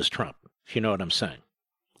Trump as Trump, if you know what I'm saying.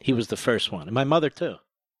 He was the first one. And my mother, too.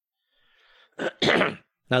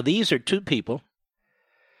 Now, these are two people,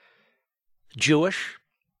 Jewish,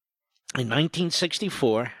 in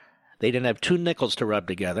 1964. They didn't have 2 nickels to rub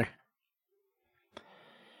together.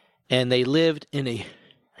 And they lived in a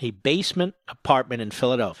basement apartment in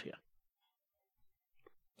Philadelphia.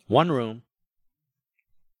 1 room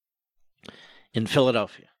in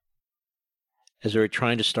Philadelphia as they were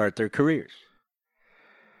trying to start their careers.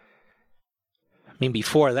 I mean,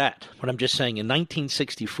 before that, what I'm just saying, in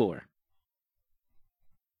 1964,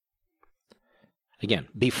 again,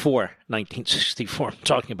 before 1964 I'm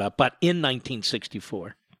talking about, but in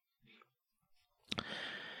 1964,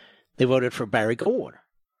 They voted for Barry Goldwater.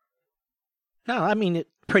 Now, I mean,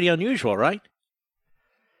 pretty unusual, right?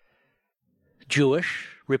 Jewish,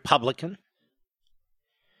 Republican,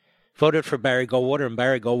 voted for Barry Goldwater, and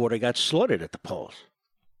Barry Goldwater got slaughtered at the polls.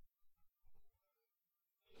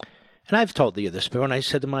 And I've told you this before, and I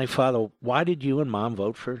said to my father, why did you and Mom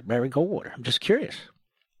vote for Barry Goldwater? I'm just curious.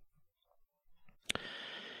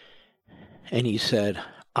 And he said,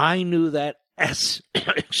 I knew that S,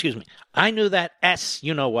 excuse me, I knew that S,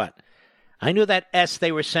 you know what? I knew that S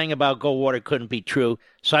they were saying about Goldwater couldn't be true,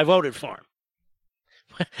 so I voted for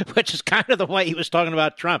him. Which is kind of the way he was talking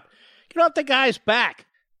about Trump. Get off the guy's back.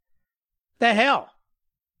 The hell?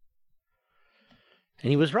 And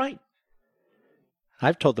he was right.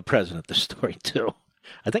 I've told the president this story, too.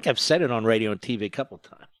 I think I've said it on radio and TV a couple of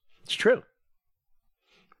times. It's true.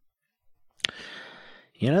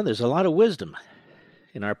 You know, there's a lot of wisdom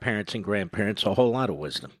in our parents and grandparents, a whole lot of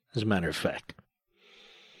wisdom, as a matter of fact.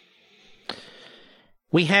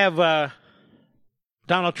 We have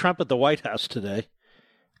Donald Trump at the White House today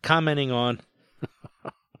commenting on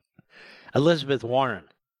Elizabeth Warren.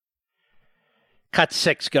 Cut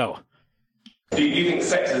 6, go. Do you think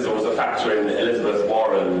sexism was a factor in Elizabeth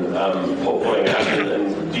Warren pulling out?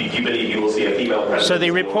 And do you believe you will see a female president? So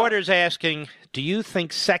the reporter's asking, do you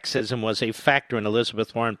think sexism was a factor in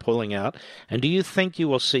Elizabeth Warren pulling out? And do you think you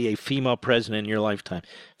will see a female president in your lifetime?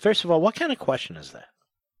 First of all, what kind of question is that?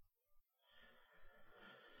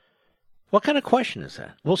 What kind of question is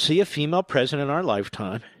that? We'll see a female president in our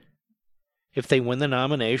lifetime if they win the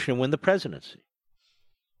nomination and win the presidency.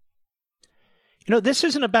 You know, this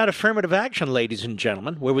isn't about affirmative action, ladies and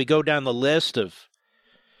gentlemen, where we go down the list of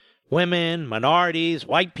women, minorities,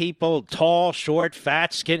 white people, tall, short,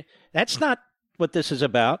 fat, skinny. That's not what this is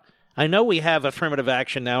about. I know we have affirmative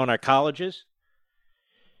action now in our colleges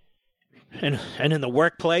and in the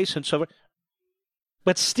workplace and so forth.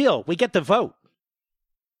 But still, we get the vote.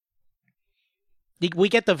 We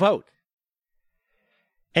get the vote.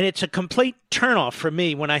 And it's a complete turnoff for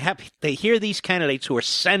me when they hear these candidates who are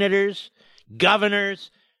senators,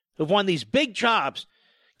 governors, who've won these big jobs,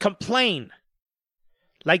 complain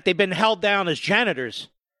like they've been held down as janitors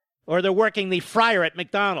or they're working the fryer at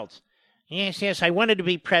McDonald's. Yes, I wanted to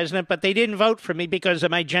be president, but they didn't vote for me because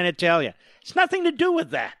of my genitalia. It's nothing to do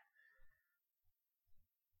with that.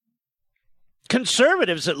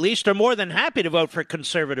 Conservatives, at least, are more than happy to vote for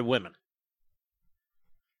conservative women.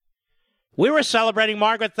 We were celebrating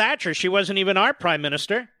Margaret Thatcher. She wasn't even our prime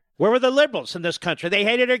minister. Where were the liberals in this country? They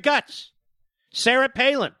hated her guts. Sarah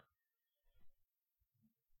Palin.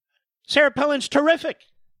 Sarah Palin's terrific.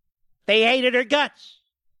 They hated her guts.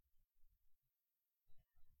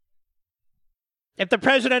 If the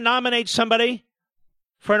president nominates somebody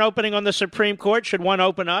for an opening on the Supreme Court, should one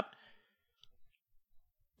open up,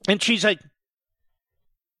 and she's a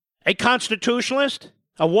constitutionalist,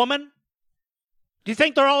 a woman, do you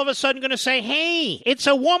think they're all of a sudden going to say, hey, it's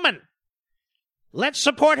a woman, let's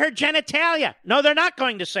support her genitalia? No, they're not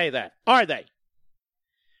going to say that, are they?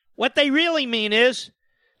 What they really mean is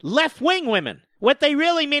left-wing women. What they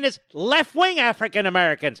really mean is left-wing African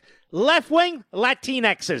Americans, left-wing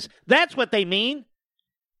Latinxes. That's what they mean.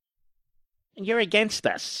 And you're against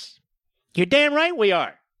us. You're damn right we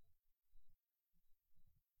are.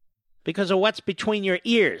 Because of what's between your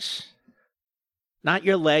ears. Not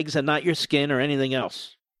your legs and not your skin or anything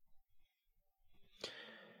else.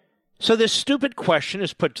 So this stupid question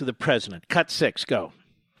is put to the president. Cut 6, go.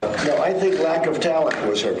 No, I think lack of talent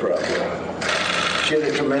was her problem. She had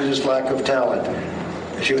a tremendous lack of talent.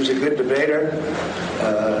 She was a good debater.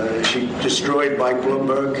 She destroyed Mike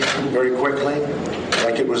Bloomberg very quickly,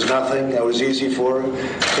 like it was nothing. That was easy for her.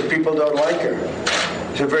 But people don't like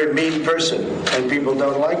her. She's a very mean person, and people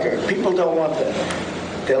don't like her. People don't want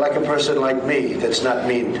that. They like a person like me that's not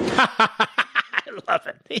mean. I love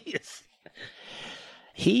it.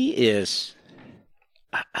 He is.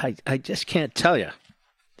 I just can't tell you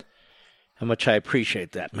how much I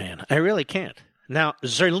appreciate that man. I really can't. Now,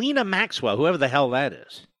 Zerlina Maxwell, whoever the hell that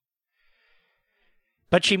is.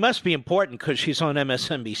 But she must be important because she's on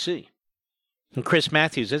MSNBC. And Chris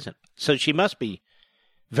Matthews isn't. So she must be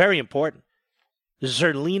very important.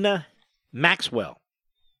 Zerlina Maxwell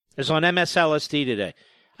is on MSLSD today.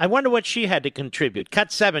 I wonder what she had to contribute.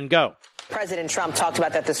 Cut 7, go. President Trump talked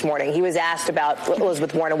about that this morning. He was asked about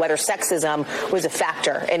Elizabeth Warren and whether sexism was a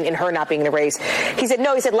factor in her not being in the race. He said,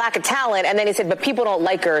 no, he said lack of talent. And then he said, but people don't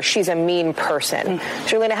like her. She's a mean person.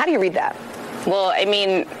 Zerlina, how do you read that? Well, I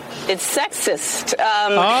mean, it's sexist.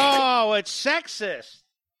 It's sexist.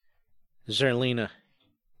 Zerlina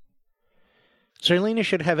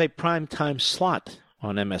should have a primetime slot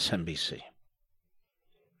on MSNBC.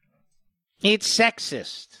 It's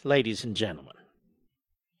sexist, ladies and gentlemen.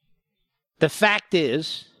 The fact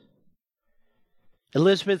is,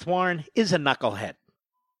 Elizabeth Warren is a knucklehead.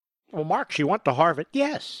 Well, Mark, she went to Harvard.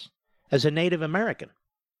 Yes, as a Native American.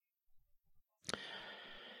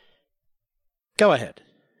 Go ahead.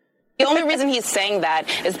 The only reason he's saying that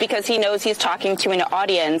is because he knows he's talking to an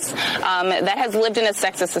audience that has lived in a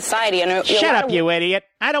sexist society. And shut up, you idiot.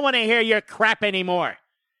 I don't want to hear your crap anymore.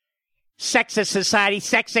 Sexist society,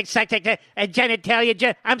 sexist, and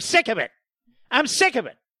genitalia. I'm sick of it. I'm sick of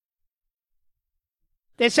it.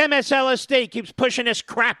 This MSLSD keeps pushing this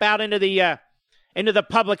crap out into the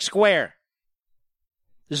public square.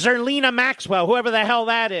 Zerlina Maxwell, whoever the hell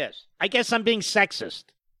that is. I guess I'm being sexist.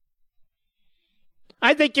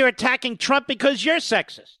 I think you're attacking Trump because you're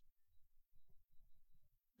sexist.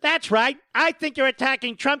 That's right. I think you're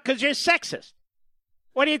attacking Trump because you're sexist.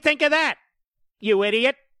 What do you think of that, you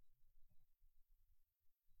idiot?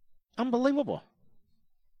 Unbelievable.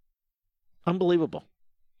 Unbelievable.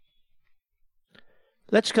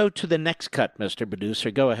 Let's go to the next cut, Mr. Producer.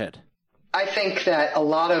 Go ahead. I think that a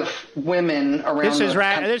lot of women around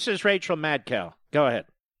This is Rachel Madcow. Go ahead.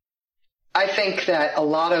 I think that a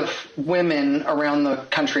lot of women around the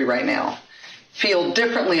country right now feel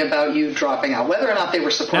differently about you dropping out, whether or not they were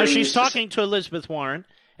supporting you. Now, she's talking to Elizabeth Warren,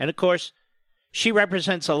 and of course, she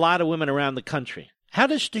represents a lot of women around the country. How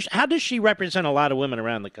does she represent a lot of women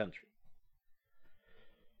around the country?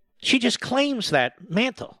 She just claims that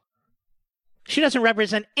mantle. She doesn't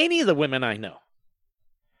represent any of the women I know.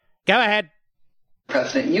 Go ahead.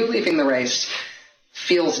 President, you leaving the race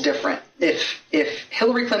feels different. If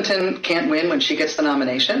Hillary Clinton can't win when she gets the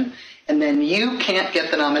nomination, and then you can't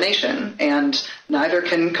get the nomination, and neither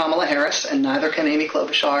can Kamala Harris, and neither can Amy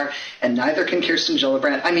Klobuchar, and neither can Kirsten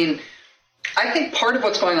Gillibrand. I mean, I think part of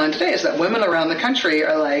what's going on today is that women around the country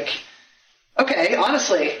are like, okay,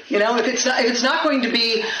 honestly, if it's not going to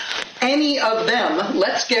be any of them,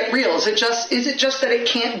 let's get real. Is it just that it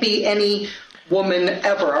can't be any woman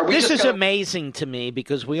ever? This is amazing to me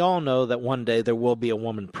because we all know that one day there will be a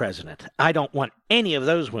woman president. I don't want any of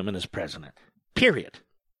those women as president. Period.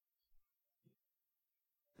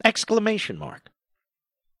 Exclamation mark.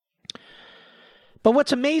 But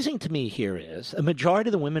what's amazing to me here is a majority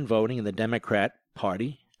of the women voting in the Democrat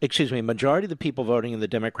Party, a majority of the people voting in the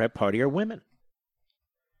Democrat Party are women.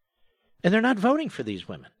 And they're not voting for these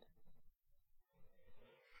women.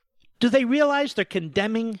 Do they realize they're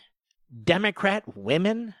condemning Democrat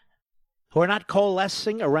women who are not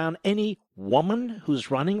coalescing around any woman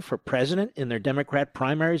who's running for president in their Democrat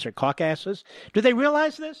primaries or caucuses? Do they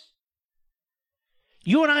realize this?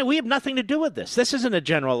 You and I, we have nothing to do with this. This isn't a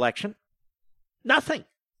general election. Nothing.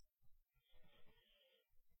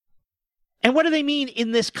 And what do they mean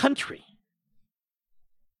in this country?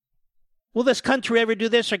 Will this country ever do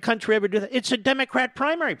this or country ever do that? It's a Democrat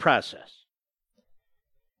primary process.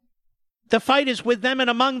 The fight is with them and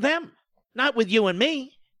among them, not with you and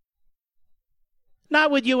me. Not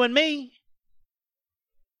with you and me.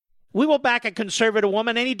 We will back a conservative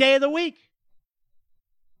woman any day of the week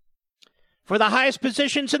for the highest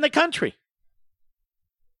positions in the country.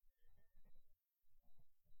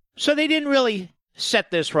 So they didn't really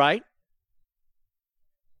set this right.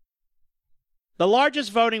 The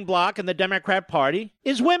largest voting bloc in the Democrat Party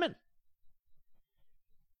is women.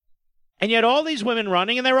 And yet all these women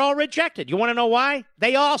running, and they're all rejected. You want to know why?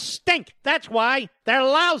 They all stink. That's why. They're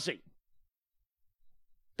lousy.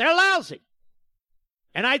 They're lousy.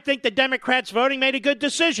 And I think the Democrats voting made a good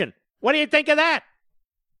decision. What do you think of that?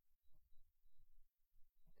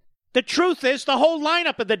 The truth is, the whole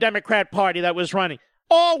lineup of the Democrat Party that was running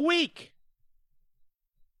all week,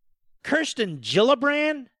 Kirsten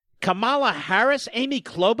Gillibrand, Kamala Harris, Amy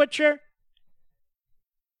Klobuchar.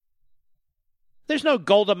 There's no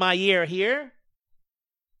Golda Meir here.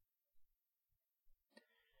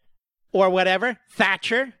 Or whatever,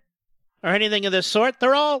 Thatcher, or anything of this sort.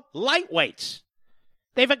 They're all lightweights.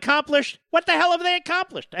 They've accomplished, what the hell have they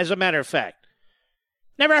accomplished, as a matter of fact?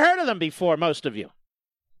 Never heard of them before, most of you.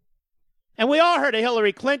 And we all heard of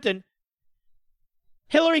Hillary Clinton.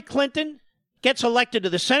 Hillary Clinton gets elected to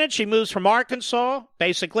the Senate. She moves from Arkansas,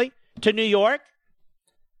 basically, to New York.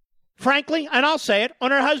 Frankly, and I'll say it,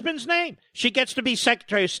 on her husband's name. She gets to be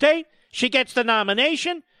Secretary of State. She gets the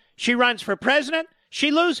nomination. She runs for president. She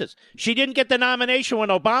loses. She didn't get the nomination when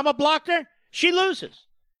Obama blocked her. She loses.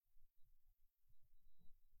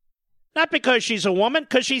 Not because she's a woman,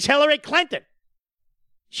 because she's Hillary Clinton.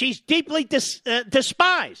 She's deeply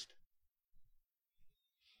despised.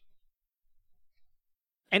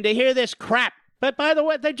 And to hear this crap, but by the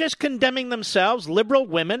way, they're just condemning themselves, liberal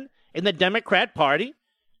women in the Democrat Party.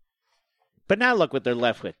 But now look what they're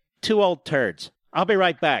left with. Two old turds. I'll be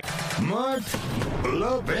right back. Mark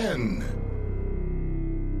Levin.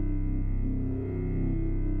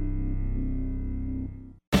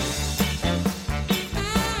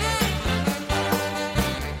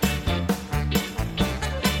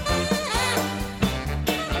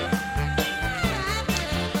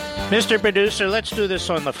 Mr. Producer, let's do this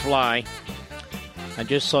on the fly. I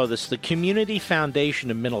just saw this. The Community Foundation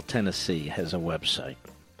of Middle Tennessee has a website.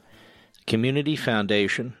 Community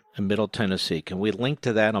Foundation of Middle Tennessee. Can we link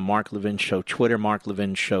to that on Mark Levin Show Twitter, Mark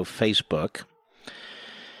Levin Show Facebook?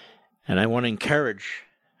 And I want to encourage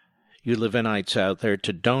you Levinites out there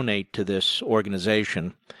to donate to this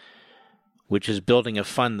organization, which is building a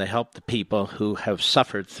fund to help the people who have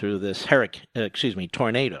suffered through this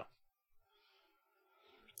tornado.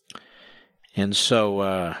 And so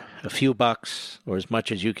a few bucks or as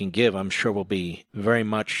much as you can give, I'm sure will be very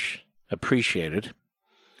much appreciated.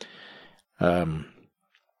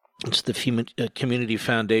 It's the Community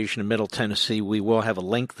Foundation of Middle Tennessee. We will have a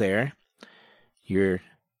link there. Your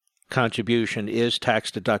contribution is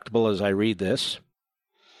tax deductible as I read this.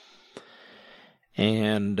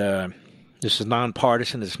 And this is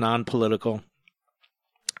nonpartisan, it's non-political.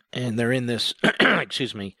 And they're in this,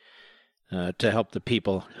 to help the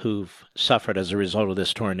people who've suffered as a result of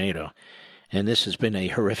this tornado. And this has been a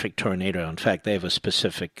horrific tornado. In fact, they have a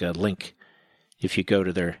specific link if you go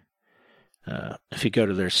to their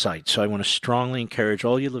site. So I want to strongly encourage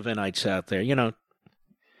all you Levinites out there,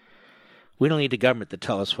 we don't need the government to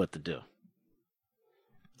tell us what to do.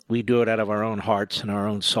 We do it out of our own hearts and our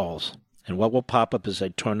own souls. And what will pop up is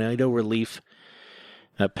a tornado relief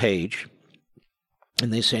page.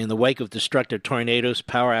 And they say, in the wake of destructive tornadoes,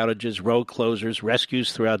 power outages, road closures,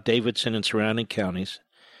 rescues throughout Davidson and surrounding counties,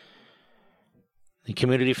 the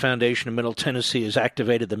Community Foundation of Middle Tennessee has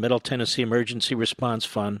activated the Middle Tennessee Emergency Response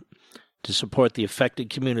Fund to support the affected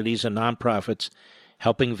communities and nonprofits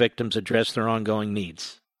helping victims address their ongoing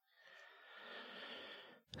needs.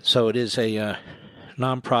 So it is a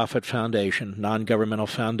nonprofit foundation, non-governmental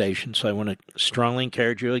foundation, so I want to strongly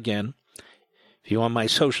encourage you again. If you're on my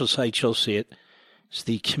social sites, you'll see it. It's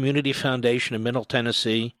the Community Foundation of Middle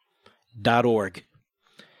Tennessee.org.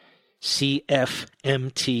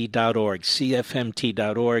 CFMT.org.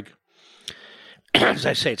 CFMT.org. As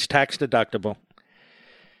I say, it's tax deductible.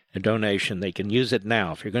 A donation. They can use it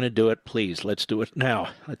now. If you're going to do it, please, let's do it now.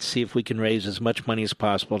 Let's see if we can raise as much money as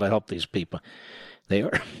possible to help these people.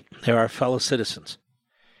 They're our fellow citizens,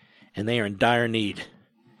 and they are in dire need.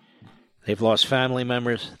 They've lost family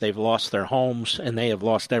members, they've lost their homes, and they have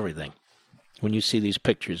lost everything. When you see these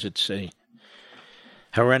pictures, it's a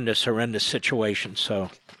horrendous, horrendous situation.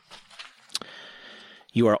 So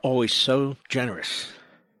you are always so generous.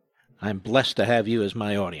 I'm blessed to have you as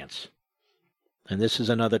my audience. And this is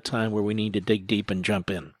another time where we need to dig deep and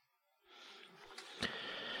jump in.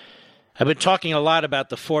 I've been talking a lot about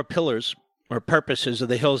the 4 pillars or purposes of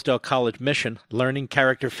the Hillsdale College mission: learning,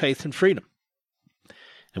 character, faith, and freedom.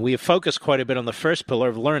 And we have focused quite a bit on the first pillar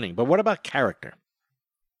of learning. But what about character?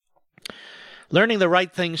 Learning the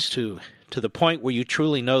right things to the point where you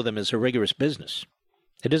truly know them is a rigorous business.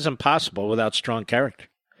 It is impossible without strong character.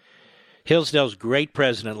 Hillsdale's great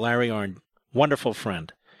president, Larry Arnn, wonderful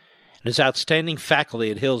friend, and his outstanding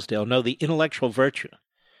faculty at Hillsdale know the intellectual virtue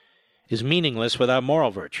is meaningless without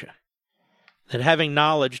moral virtue. That having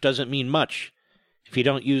knowledge doesn't mean much if you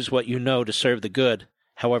don't use what you know to serve the good,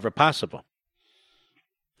 however possible.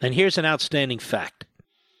 And here's an outstanding fact.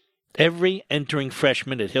 Every entering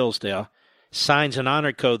freshman at Hillsdale signs an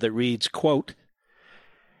honor code that reads, quote,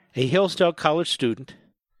 "A Hillsdale College student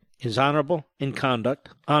is honorable in conduct,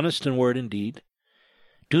 honest in word and deed,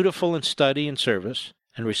 dutiful in study and service,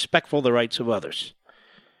 and respectful of the rights of others.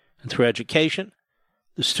 And through education,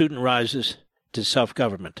 the student rises to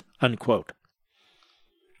self-government," unquote.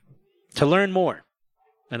 To learn more,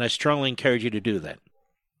 and I strongly encourage you to do that,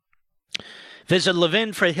 visit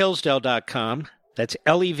levinforhillsdale.com. That's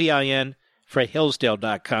Levin for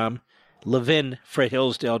Hillsdale.com.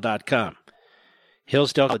 levinforhillsdale.com.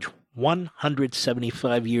 Hillsdale College,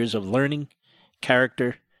 175 years of learning,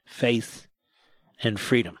 character, faith, and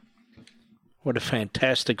freedom. What a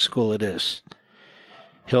fantastic school it is.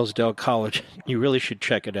 Hillsdale College. You really should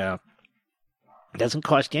check it out. It doesn't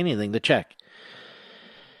cost you anything to check.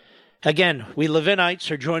 Again, we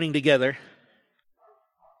Levinites are joining together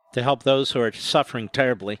to help those who are suffering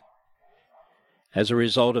terribly as a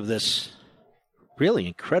result of this really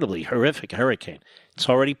incredibly horrific hurricane. It's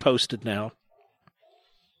already posted now.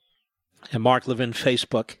 And Mark Levin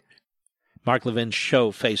Facebook, Mark Levin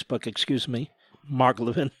Show Facebook, Mark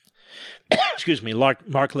Levin,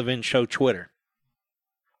 Mark Levin Show Twitter.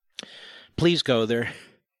 Please go there.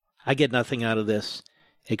 I get nothing out of this,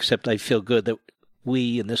 except I feel good that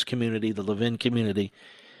we in this community, the Levin community,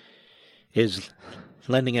 is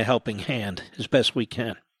lending a helping hand as best we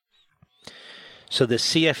can. So the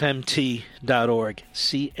CFMT.org,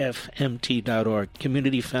 CFMT.org,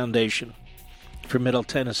 Community Foundation for Middle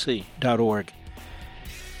Tennessee.org.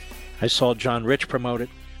 I saw John Rich promote it.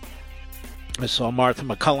 I saw Martha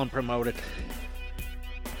McCullum promote it.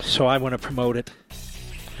 So I want to promote it.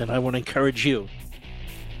 And I want to encourage you,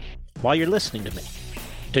 while you're listening to me,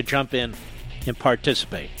 to jump in and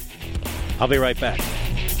participate. I'll be right back.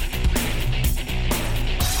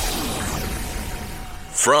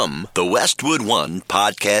 From the Westwood One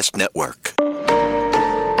Podcast Network.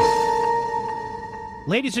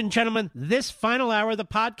 Ladies and gentlemen, this final hour of the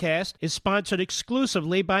podcast is sponsored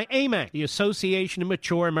exclusively by AMAC, the Association of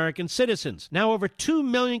Mature American Citizens. Now over 2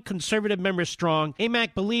 million conservative members strong,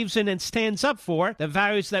 AMAC believes in and stands up for the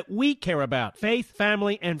values that we care about: faith,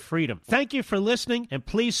 family, and freedom. Thank you for listening, and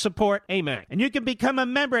please support AMAC. And you can become a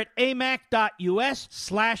member at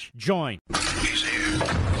amac.us/join.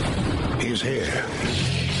 He's here.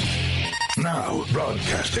 Now,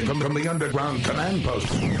 broadcasting from the underground command post,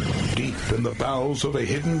 deep in the bowels of a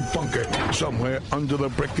hidden bunker, somewhere under the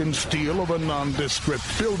brick and steel of a nondescript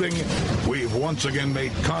building, we've once again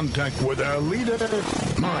made contact with our leader,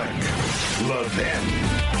 Mark Levin.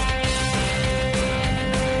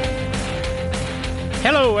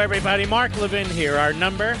 Hello, everybody. Mark Levin here. Our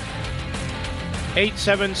number,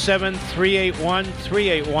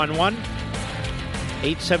 877-381-3811.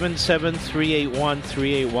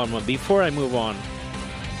 877-381-3811. Before I move on,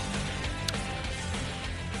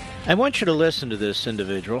 I want you to listen to this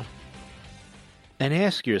individual and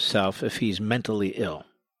ask yourself if he's mentally ill.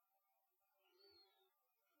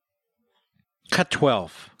 Cut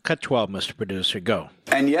 12. Cut 12, Mr. Producer. Go.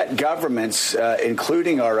 And yet governments,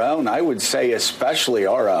 including our own, I would say especially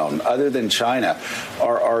our own, other than China,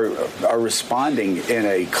 are responding in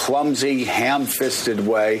a clumsy, ham-fisted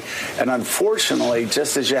way. And unfortunately,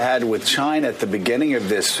 just as you had with China at the beginning of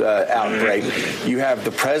this outbreak, you have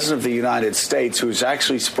the President of the United States who's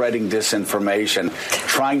actually spreading disinformation,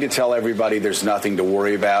 trying to tell everybody there's nothing to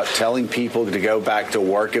worry about, telling people to go back to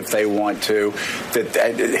work if they want to.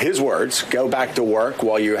 That his words, go back to work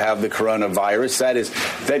while you have the coronavirus. That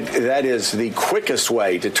is the quickest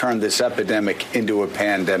way to turn this epidemic into a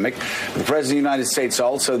pandemic. The President of the United States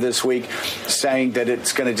also this week saying that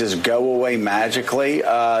it's going to just go away magically.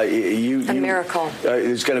 A miracle.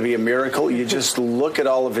 It's going to be a miracle. You just look at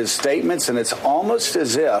all of his statements, and it's almost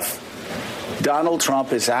as if Donald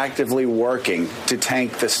Trump is actively working to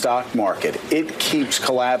tank the stock market. It keeps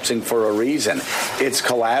collapsing for a reason. It's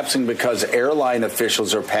collapsing because airline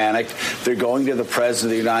officials are panicked. They're going to the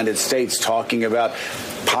President of the United States talking about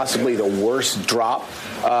possibly the worst drop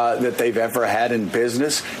that they've ever had in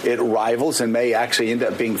business. It rivals and may actually end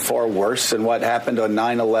up being far worse than what happened on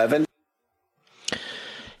 9/11.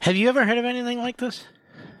 Have you ever heard of anything like this?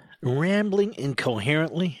 Rambling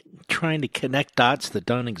incoherently, trying to connect dots that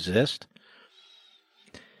don't exist?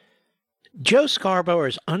 Joe Scarborough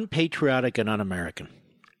is unpatriotic and un-American.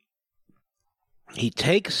 He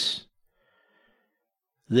takes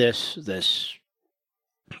this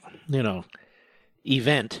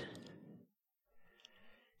event.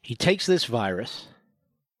 He takes this virus,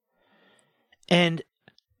 and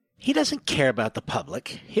he doesn't care about the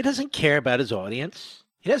public. He doesn't care about his audience.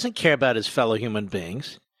 He doesn't care about his fellow human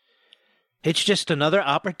beings. It's just another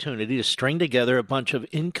opportunity to string together a bunch of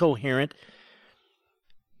incoherent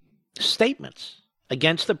statements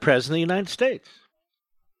against the President of the United States.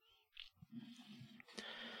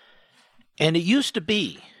 And it used to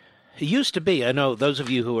be, I know those of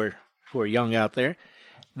you who are young out there,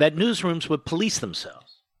 that newsrooms would police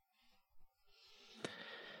themselves.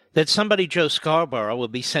 That somebody, Joe Scarborough,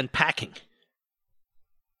 would be sent packing.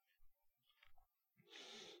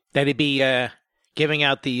 That he'd be giving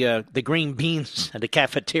out the green beans at the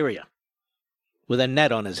cafeteria with a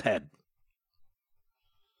net on his head.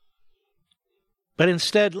 But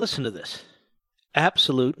instead, listen to this.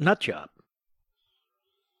 Absolute nut job.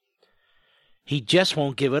 He just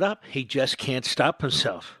won't give it up. He just can't stop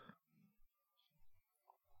himself.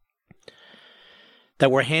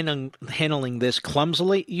 That we're handling this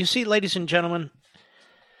clumsily. You see, ladies and gentlemen,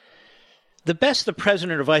 the best the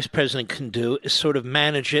president or vice president can do is sort of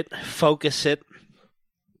manage it, focus it,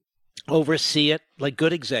 oversee it like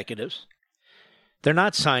good executives. They're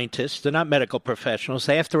not scientists. They're not medical professionals.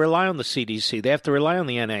 They have to rely on the CDC. They have to rely on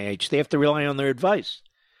the NIH. They have to rely on their advice.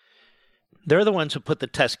 They're the ones who put the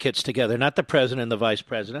test kits together, not the president and the vice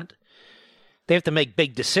president. They have to make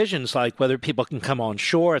big decisions like whether people can come on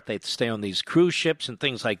shore, if they stay on these cruise ships and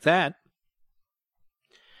things like that.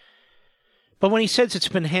 But when he says it's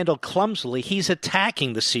been handled clumsily, he's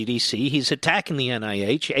attacking the CDC, he's attacking the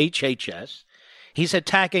NIH, HHS, he's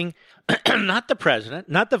attacking not the president,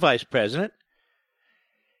 not the vice president,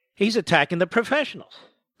 he's attacking the professionals.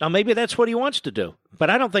 Now, maybe that's what he wants to do,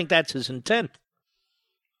 but I don't think that's his intent.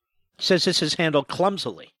 He says this is handled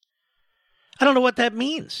clumsily. I don't know what that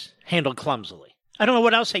means, handled clumsily. I don't know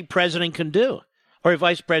what else a president can do or a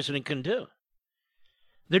vice president can do.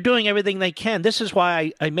 They're doing everything they can. This is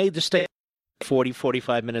why I made the statement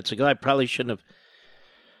 45 minutes ago. I probably shouldn't have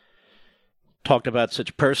talked about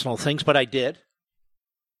such personal things, but I did.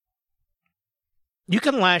 You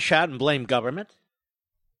can lash out and blame government.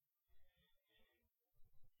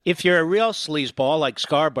 If you're a real sleazeball like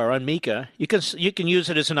Scarborough and Mika, you can use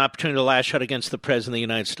it as an opportunity to lash out against the President of the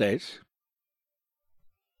United States.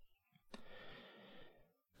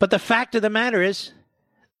 But the fact of the matter is,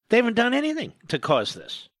 they haven't done anything to cause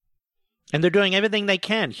this. And they're doing everything they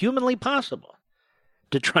can, humanly possible,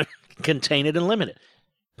 to try to contain it and limit it.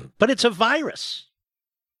 But it's a virus.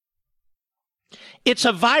 It's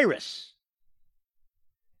a virus.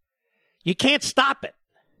 You can't stop it.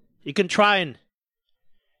 You can try and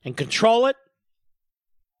control it.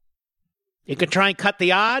 You can try and cut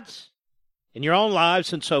the odds in your own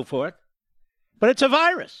lives and so forth. But it's a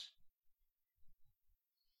virus.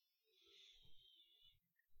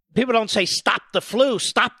 People don't say, stop the flu,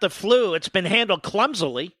 stop the flu. It's been handled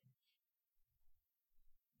clumsily.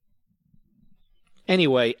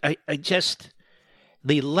 Anyway, I just,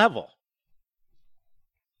 the level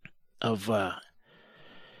of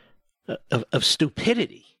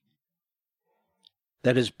stupidity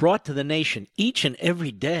that is brought to the nation each and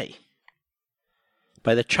every day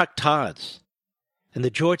by the Chuck Todds and the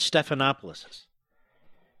George Stephanopoulos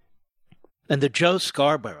and the Joe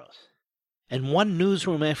Scarboroughs and one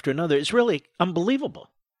newsroom after another is really unbelievable.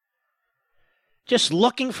 Just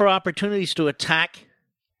looking for opportunities to attack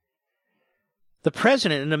the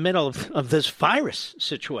president in the middle of this virus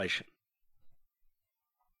situation.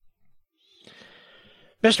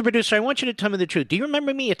 Mr. Producer, I want you to tell me the truth. Do you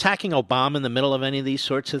remember me attacking Obama in the middle of any of these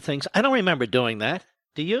sorts of things? I don't remember doing that.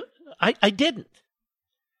 Do you? I didn't.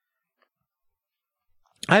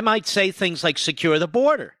 I might say things like secure the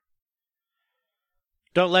border.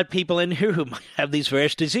 Don't let people in here who might have these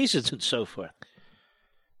various diseases and so forth.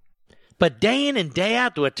 But day in and day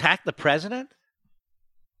out to attack the president?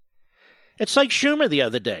 It's like Schumer the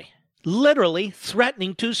other day, literally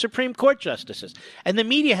threatening 2 Supreme Court justices. And the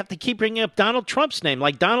media have to keep bringing up Donald Trump's name,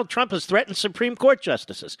 like Donald Trump has threatened Supreme Court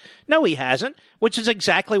justices. No, he hasn't, which is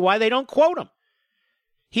exactly why they don't quote him.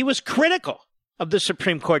 He was critical of the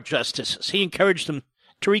Supreme Court justices. He encouraged them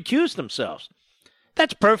to recuse themselves.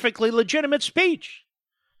 That's perfectly legitimate speech.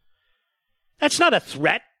 That's not a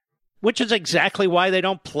threat, which is exactly why they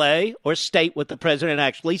don't play or state what the president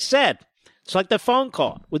actually said. It's like the phone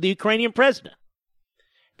call with the Ukrainian president.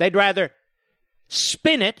 They'd rather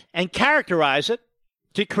spin it and characterize it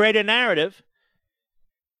to create a narrative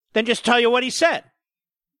than just tell you what he said.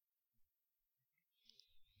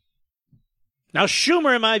 Now,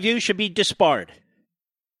 Schumer, in my view, should be disbarred.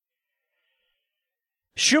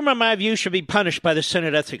 Schumer, in my view, should be punished by the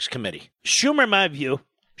Senate Ethics Committee. Schumer, in my view,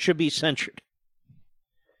 should be censured.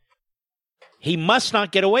 He must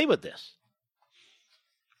not get away with this.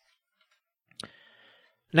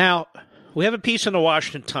 Now, we have a piece in the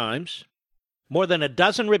Washington Times. More than a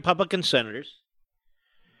dozen Republican senators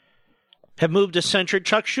have moved to censure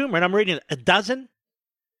Chuck Schumer. And I'm reading it. A dozen?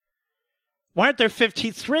 Why aren't there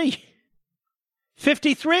 53?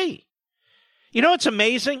 53. You know what's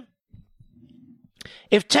amazing?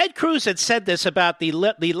 If Ted Cruz had said this about the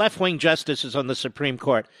left-wing justices on the Supreme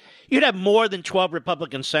Court, you'd have more than 12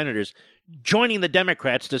 Republican senators joining the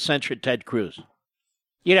Democrats to censure Ted Cruz.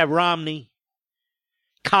 You'd have Romney,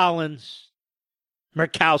 Collins,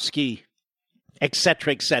 Murkowski,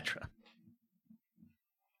 etc., etc.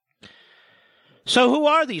 So who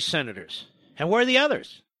are these senators? And where are the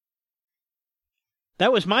others?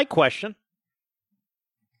 That was my question.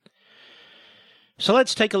 So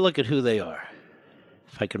let's take a look at who they are,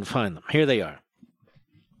 if I can find them. Here they are.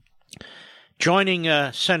 Joining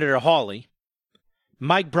Senator Hawley,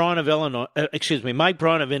 Mike Braun of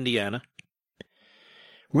Indiana,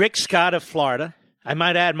 Rick Scott of Florida. I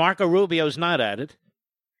might add, Marco Rubio's not added.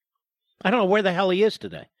 I don't know where the hell he is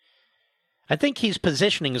today. I think he's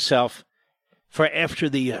positioning himself for after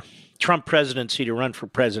the Trump presidency to run for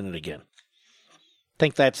president again. I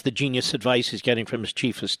think that's the genius advice he's getting from his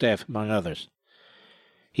chief of staff, among others.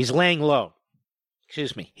 He's laying low.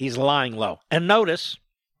 He's lying low. And notice,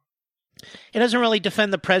 he doesn't really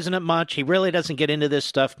defend the president much. He really doesn't get into this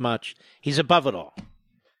stuff much. He's above it all.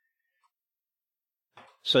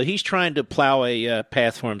 So he's trying to plow a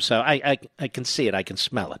path for himself. I can see it. I can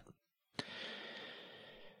smell it.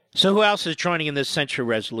 So who else is joining in this censure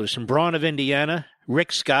resolution? Braun of Indiana,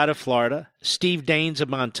 Rick Scott of Florida, Steve Daines of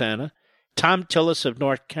Montana, Tom Tillis of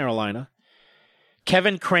North Carolina,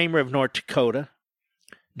 Kevin Kramer of North Dakota,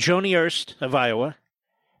 Joni Ernst of Iowa,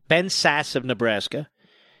 Ben Sasse of Nebraska,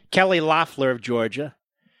 Kelly Loeffler of Georgia.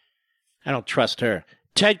 I don't trust her.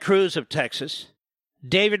 Ted Cruz of Texas,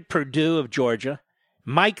 David Perdue of Georgia,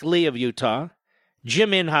 Mike Lee of Utah,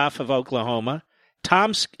 Jim Inhofe of Oklahoma,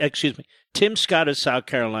 Tim Scott of South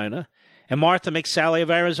Carolina, and Martha McSally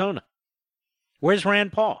of Arizona. Where's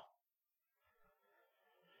Rand Paul?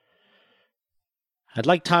 I'd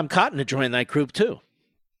like Tom Cotton to join that group, too.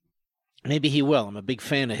 Maybe he will. I'm a big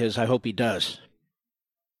fan of his. I hope he does.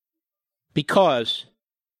 Because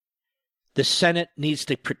the Senate needs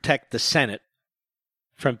to protect the Senate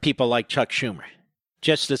from people like Chuck Schumer.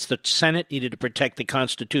 Just as the Senate needed to protect the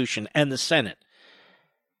Constitution and the Senate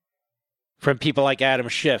from people like Adam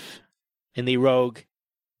Schiff and the rogue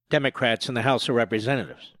Democrats in the House of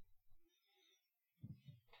Representatives.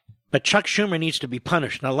 But Chuck Schumer needs to be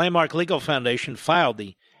punished. Now, Landmark Legal Foundation filed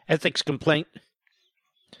the ethics complaint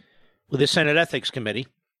with the Senate Ethics Committee.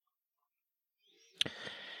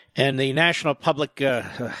 And the National Public,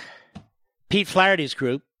 Pete Flaherty's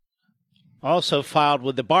group, also filed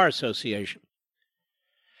with the Bar Association,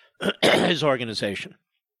 his organization.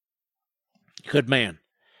 Good man.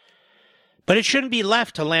 But it shouldn't be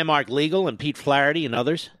left to Landmark Legal and Pete Flaherty and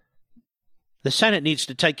others. The Senate needs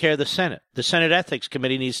to take care of the Senate. The Senate Ethics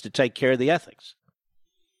Committee needs to take care of the ethics.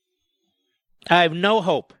 I have no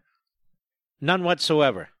hope, none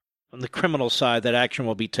whatsoever, on the criminal side that action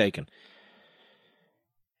will be taken.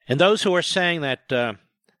 And those who are saying that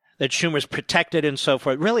Schumer's protected and so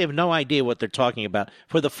forth really have no idea what they're talking about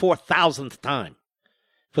for the 4,000th time.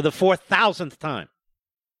 For the 4,000th time.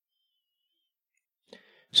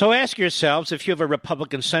 So ask yourselves, if you have a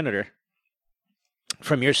Republican senator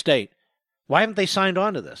from your state, why haven't they signed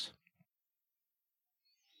on to this?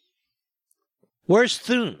 Where's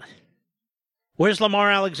Thune? Where's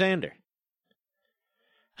Lamar Alexander?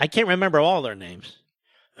 I can't remember all their names.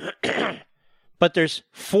 But there's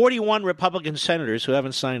 41 Republican senators who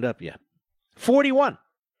haven't signed up yet. 41.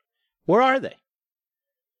 Where are they?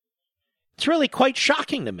 It's really quite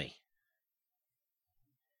shocking to me.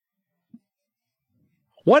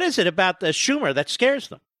 What is it about the Schumer that scares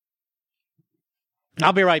them?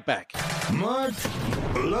 I'll be right back. Mark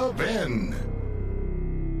Levin.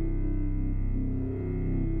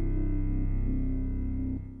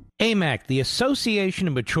 AMAC, the Association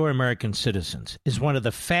of Mature American Citizens, is one of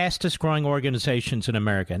the fastest growing organizations in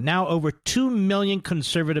America. Now over 2 million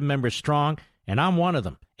conservative members strong, and I'm one of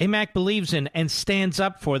them. AMAC believes in and stands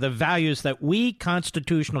up for the values that we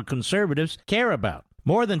constitutional conservatives care about.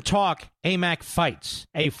 More than talk, AMAC fights.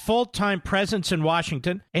 A full-time presence in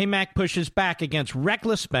Washington, AMAC pushes back against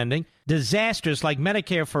reckless spending, disasters like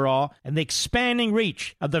Medicare for All, and the expanding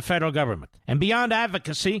reach of the federal government. And beyond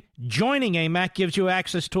advocacy, joining AMAC gives you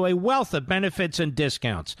access to a wealth of benefits and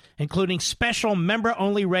discounts, including special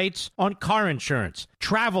member-only rates on car insurance,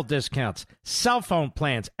 travel discounts, cell phone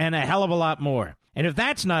plans, and a hell of a lot more. And if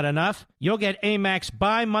that's not enough, you'll get AMAC's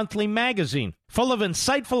bi-monthly magazine, full of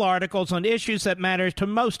insightful articles on issues that matter to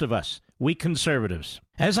most of us, we conservatives.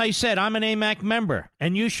 As I said, I'm an AMAC member,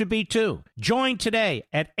 and you should be too. Join today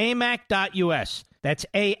at amac.us. That's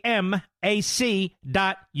AMAC.us.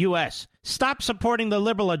 Stop supporting the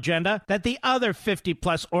liberal agenda that the other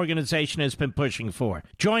 50-plus organization has been pushing for.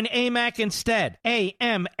 Join AMAC instead.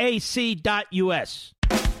 AMAC.us.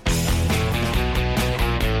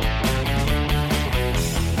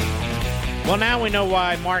 Well, now we know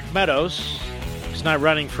why Mark Meadows is not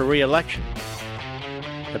running for re-election.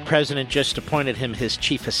 The president just appointed him his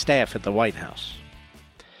chief of staff at the White House.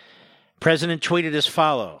 President tweeted as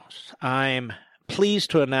follows: I'm pleased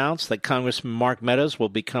to announce that Congressman Mark Meadows will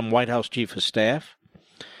become White House chief of staff.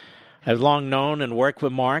 I've long known and worked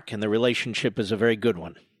with Mark, and the relationship is a very good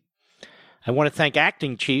one. I want to thank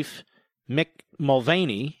Acting Chief Mick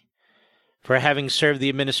Mulvaney for having served the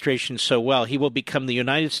administration so well. He will become the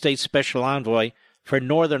United States Special Envoy for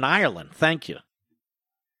Northern Ireland. Thank you.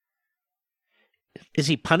 Is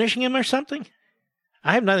he punishing him or something?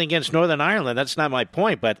 I have nothing against Northern Ireland. That's not my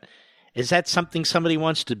point, but is that something somebody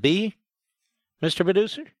wants to be, Mr.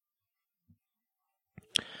 Producer?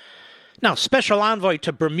 Now, Special Envoy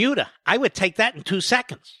to Bermuda. I would take that in 2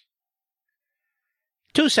 seconds.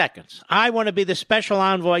 2 seconds. I want to be the Special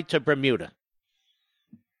Envoy to Bermuda.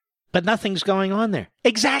 But nothing's going on there.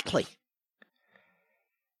 Exactly.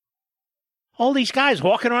 All these guys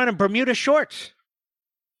walking around in Bermuda shorts.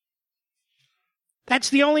 That's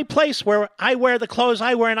the only place where I wear the clothes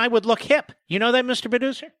I wear and I would look hip. You know that, Mr.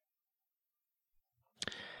 Producer?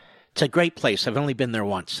 It's a great place. I've only been there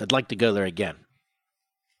once. I'd like to go there again.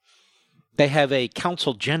 They have a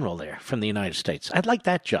consul general there from the United States. I'd like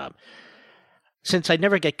that job. Since I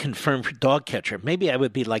never get confirmed for dog catcher, maybe I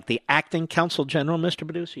would be like the acting consul general, Mr.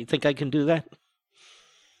 Producer. You think I can do that?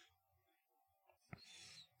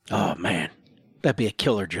 Oh, man. That'd be a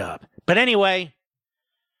killer job. But anyway,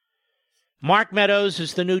 Mark Meadows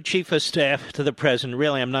is the new chief of staff to the president.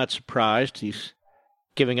 Really, I'm not surprised. He's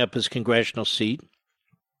giving up his congressional seat.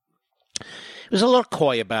 He was a little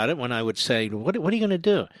coy about it when I would say, what are you going to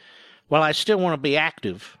do? Well, I still want to be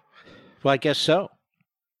active. Well, I guess so.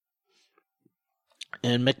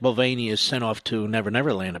 And Mick Mulvaney is sent off to Never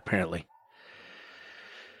Never Land, apparently.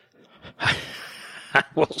 I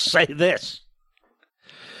will say this.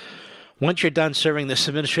 Once you're done serving this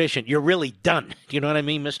administration, you're really done. Do you know what I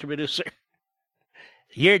mean, Mr. Producer?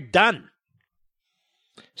 You're done.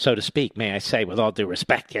 So to speak, may I say, with all due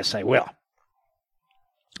respect, yes, I will.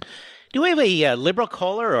 Do we have a liberal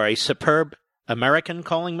caller or a superb American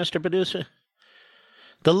calling, Mr. Producer?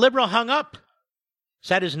 The liberal hung up. Is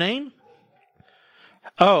that his name?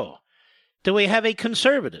 Oh, do we have a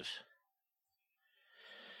conservative?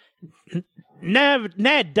 Ned,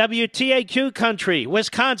 WTAQ country,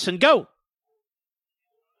 Wisconsin, go.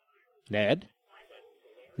 Ned?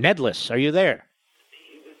 Nedless, are you there?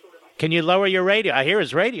 Can you lower your radio? I hear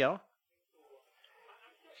his radio.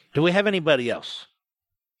 Do we have anybody else?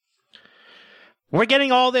 We're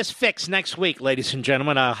getting all this fixed next week, ladies and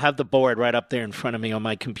gentlemen. I'll have the board right up there in front of me on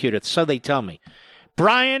my computer. So they tell me.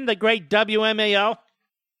 Brian, the great WMAL.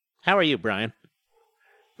 How are you, Brian?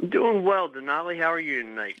 I'm doing well, Denali. How are you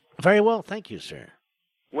tonight? Very well, thank you, sir.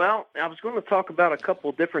 Well, I was going to talk about a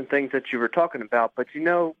couple different things that you were talking about, but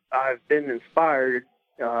I've been inspired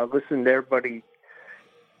listening to everybody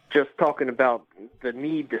just talking about the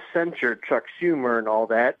need to censure Chuck Schumer and all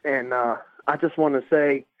that, and I just want to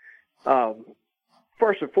say,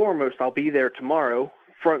 first and foremost, I'll be there tomorrow,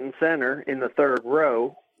 front and center in the third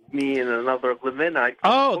row, me and another Levinite.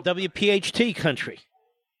 Oh, WPHT country.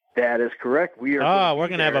 That is correct. We're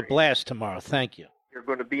going to have a blast tomorrow. Thank you. You're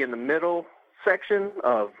going to be in the middle section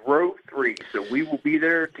of row 3, so we will be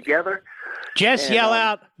there together. Just yell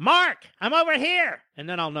out, Mark, I'm over here, and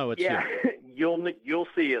then I'll know it's you. You'll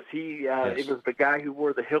see us. It was the guy who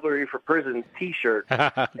wore the Hillary for Prison T-shirt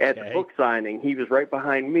at the book signing. He was right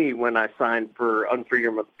behind me when I signed for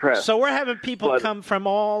Unfreedom of the Press. So we're having people come from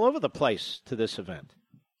all over the place to this event.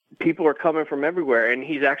 People are coming from everywhere, and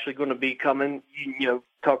he's actually going to be coming,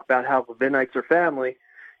 talk about how Levinites are family.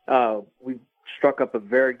 We struck up a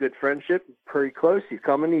very good friendship, pretty close. He's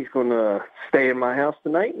coming. He's going to stay in my house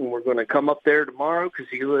tonight, and we're going to come up there tomorrow because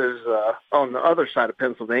he lives on the other side of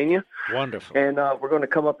Pennsylvania. Wonderful. And we're going to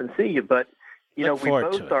come up and see you. But, we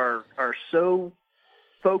both are so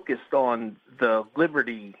focused on the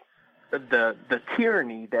liberty, the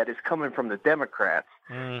tyranny that is coming from the Democrats.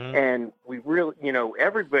 Mm-hmm. And we really,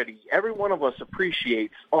 every one of us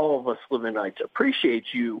appreciates, all of us Livinites appreciate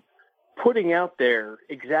you putting out there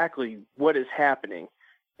exactly what is happening.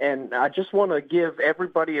 And I just want to give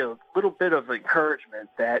everybody a little bit of encouragement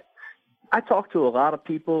that I talk to a lot of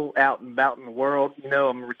people out and about in the world.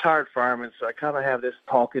 I'm a retired fireman, so I kind of have this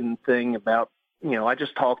talking thing about, I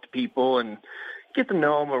just talk to people and get to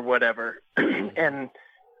know them or whatever. And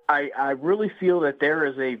I really feel that there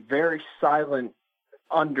is a very silent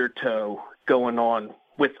undertow going on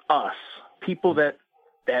with us, people that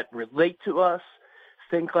relate to us,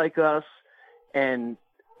 think like us, and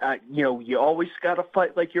you always got to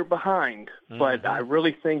fight like you're behind. Mm-hmm. But I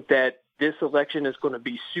really think that this election is going to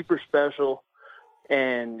be super special,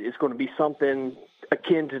 and it's going to be something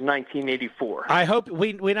akin to 1984. I hope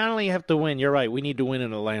we not only have to win. You're right. We need to win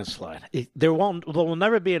in a landslide. There will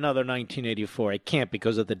never be another 1984. It can't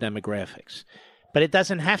because of the demographics. But it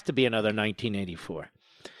doesn't have to be another 1984.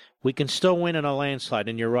 We can still win in a landslide,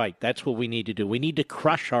 and you're right. That's what we need to do. We need to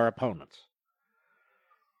crush our opponents.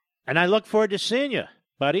 And I look forward to seeing you,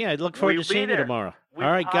 buddy. I look forward to seeing you tomorrow. All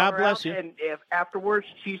right, God bless you. And if afterwards,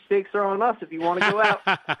 cheesesteaks are on us if you want to go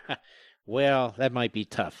out. Well, that might be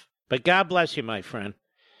tough. But God bless you, my friend.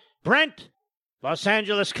 Brent, Los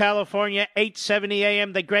Angeles, California, 870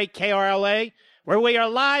 AM, the great KRLA, where we are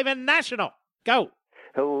live and national. Go.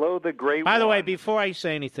 Hello, the great By the way, before I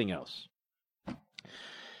say anything else,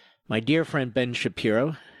 my dear friend Ben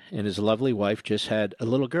Shapiro and his lovely wife just had a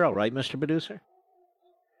little girl, right, Mr. Producer?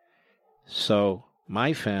 So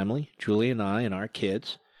my family, Julie and I and our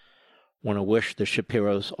kids, want to wish the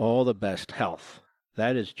Shapiros all the best health.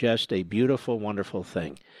 That is just a beautiful, wonderful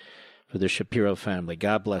thing for the Shapiro family.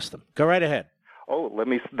 God bless them. Go right ahead. Oh, let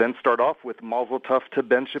me then start off with Mazel Tov to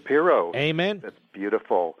Ben Shapiro. Amen. That's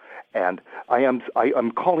beautiful. And I'm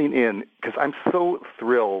calling in because I'm so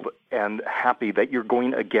thrilled and happy that you're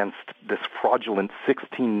going against this fraudulent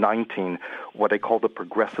 1619, what I call the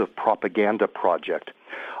Progressive Propaganda Project.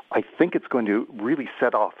 I think it's going to really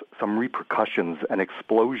set off some repercussions and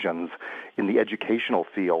explosions in the educational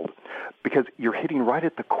field because you're hitting right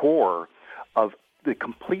at the core of the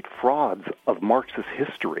complete frauds of Marxist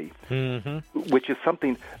history, which is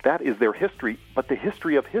something that is their history, but the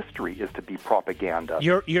history of history is to be propaganda.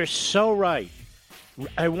 You're so right.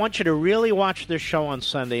 I want you to really watch this show on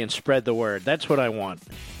Sunday and spread the word. That's what I want.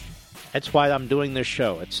 That's why I'm doing this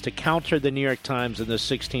show. It's to counter the New York Times and the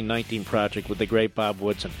 1619 Project with the great Bob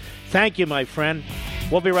Woodson. Thank you, my friend.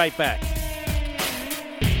 We'll be right back.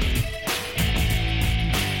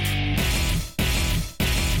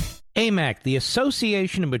 AMAC, the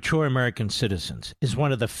Association of Mature American Citizens, is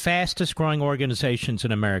one of the fastest-growing organizations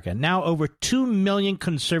in America, now over 2 million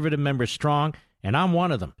conservative members strong, and I'm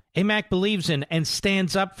one of them. AMAC believes in and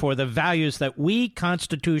stands up for the values that we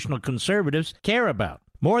constitutional conservatives care about.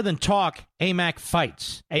 More than talk, AMAC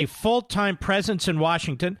fights. A full-time presence in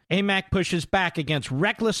Washington, AMAC pushes back against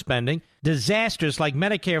reckless spending, disasters like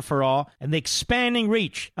Medicare for All, and the expanding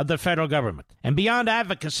reach of the federal government. And beyond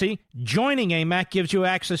advocacy, joining AMAC gives you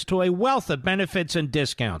access to a wealth of benefits and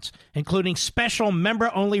discounts, including special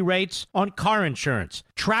member-only rates on car insurance,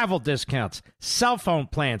 travel discounts, cell phone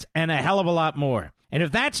plans, and a hell of a lot more. And if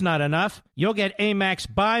that's not enough, you'll get AMAC's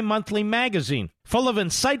bi-monthly magazine, full of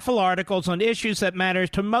insightful articles on issues that matter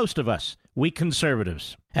to most of us, we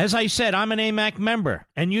conservatives. As I said, I'm an AMAC member,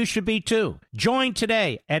 and you should be too. Join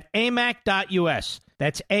today at amac.us.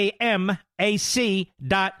 That's AMAC.us.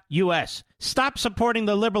 Stop supporting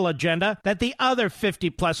the liberal agenda that the other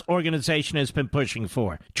 50-plus organization has been pushing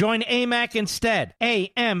for. Join AMAC instead.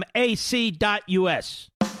 AMAC.us.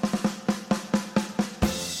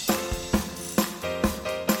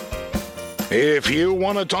 If you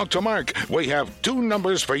want to talk to Mark, we have two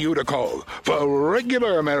numbers for you to call. For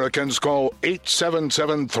regular Americans, call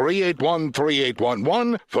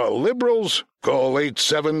 877-381-3811. For liberals, call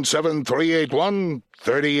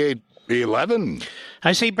 877-381-3811.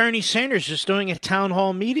 I see Bernie Sanders is doing a town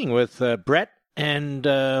hall meeting with Brett and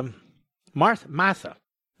Martha,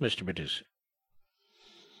 Mr. Producer.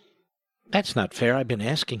 That's not fair. I've been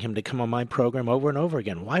asking him to come on my program over and over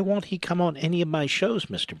again. Why won't he come on any of my shows,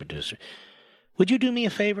 Mr. Producer? Would you do me a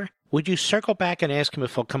favor? Would you circle back and ask him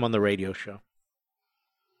if he'll come on the radio show?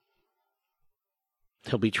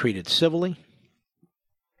 He'll be treated civilly.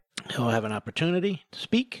 He'll have an opportunity to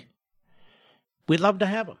speak. We'd love to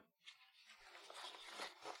have him.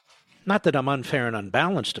 Not that I'm unfair and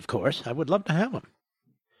unbalanced, of course. I would love to have him.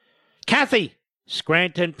 Kathy,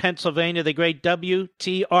 Scranton, Pennsylvania, the great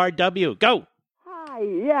WTRW. Go. Hi.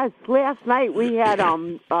 Yes, last night we had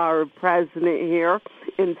our president here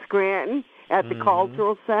in Scranton at the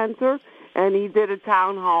Cultural Center, and he did a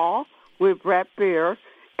town hall with Brett Beer.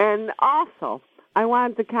 And also, I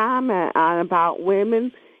wanted to comment on about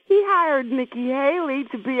women. He hired Nikki Haley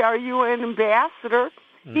to be our UN ambassador.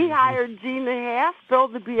 He hired Gina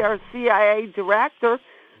Haspel to be our CIA director.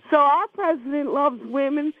 So our president loves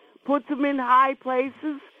women, puts them in high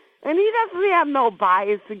places, and he doesn't have no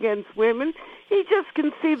bias against women. He just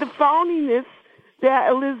can see the phoniness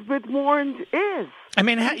that Elizabeth Warren is. I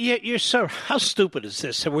mean, how stupid is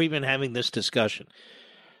this that we're even having this discussion?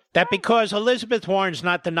 That because Elizabeth Warren's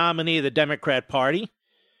not the nominee of the Democrat Party,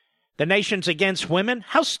 the nation's against women?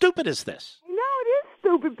 How stupid is this? I know it is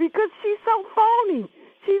stupid because she's so phony.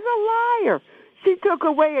 She's a liar. She took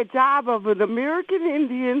away a job of an American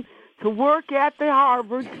Indian to work at the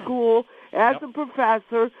Harvard School as a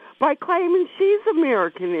professor by claiming she's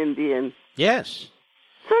American Indian. Yes.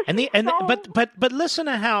 But listen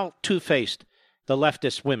to how two-faced the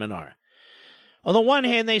leftist women are. On the one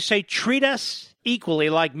hand, they say, treat us equally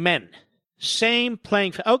like men. Same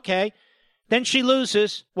playing field. Okay. Then she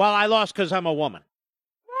loses. Well, I lost because I'm a woman.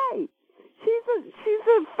 Right. She's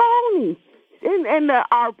a phony. And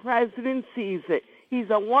our president sees it. He's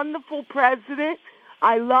a wonderful president.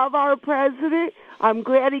 I love our president. I'm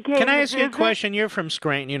glad he came. Can I ask you a question? You're from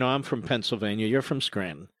Scranton. You know, I'm from Pennsylvania. You're from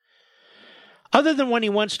Scranton. Other than when he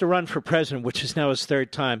wants to run for president, which is now his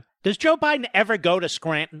third time, does Joe Biden ever go to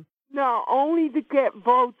Scranton? No, only to get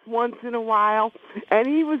votes once in a while. And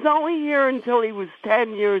he was only here until he was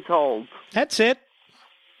 10 years old. That's it.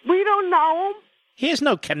 We don't know him. He has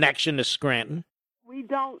no connection to Scranton. We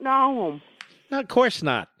don't know him. No, of course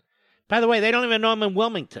not. By the way, they don't even know him in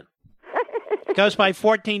Wilmington. Goes by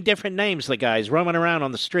 14 different names, the guy's roaming around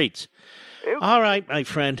on the streets. All right, my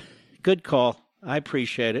friend. Good call. I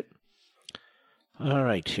appreciate it. All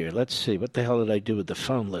right, here. Let's see. What the hell did I do with the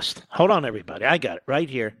phone list? Hold on, everybody. I got it right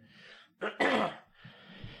here.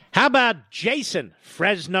 How about Jason,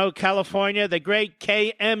 Fresno, California, the great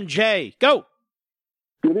KMJ? Go.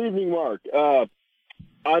 Good evening, Mark.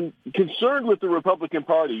 I'm concerned with the Republican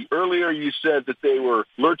Party. Earlier you said that they were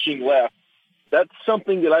lurching left. That's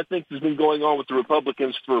something that I think has been going on with the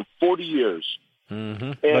Republicans for 40 years.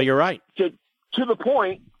 Mm-hmm. Well, you're right. To the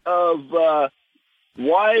point of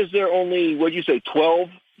why is there only, what did you say, 12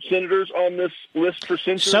 senators on this list for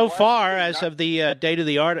censure? So far, as of the date of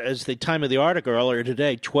the as the time of the article earlier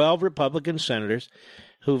today, 12 Republican senators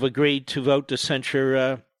who've agreed to vote to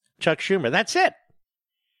censure Chuck Schumer. That's it.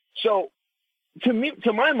 So,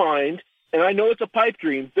 to my mind, and I know it's a pipe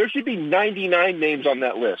dream, there should be 99 names on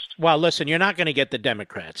that list. Well, listen, you're not going to get the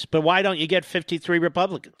Democrats, but why don't you get 53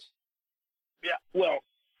 Republicans? Yeah, well,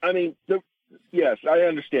 I mean, yes, I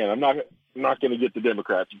understand. I'm not going to get the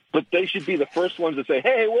Democrats, but they should be the first ones to say,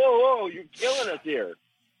 hey, whoa, you're killing us here.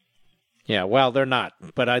 Yeah, well, they're not.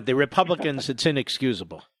 But the Republicans, it's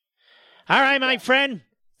inexcusable. All right, my friend.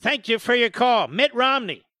 Thank you for your call. Mitt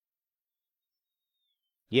Romney.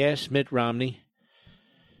 Yes, Mitt Romney.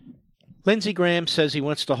 Lindsey Graham says he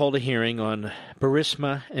wants to hold a hearing on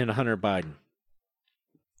Burisma and Hunter Biden.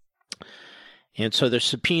 And so they're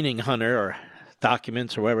subpoenaing Hunter or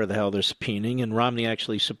documents or whatever the hell they're subpoenaing, and Romney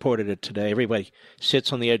actually supported it today. Everybody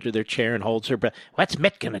sits on the edge of their chair and holds their breath. What's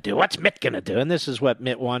Mitt going to do? What's Mitt going to do? And this is what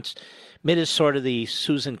Mitt wants. Mitt is sort of the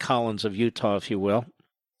Susan Collins of Utah, if you will.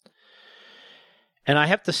 And I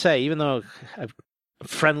have to say, even though I'm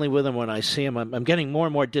friendly with him when I see him, I'm getting more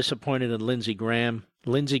and more disappointed in Lindsey Graham.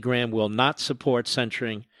 Lindsey Graham will not support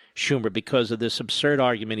censuring Schumer because of this absurd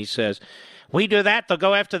argument. He says, we do that, they'll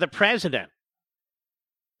go after the president.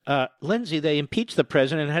 Lindsey, they impeached the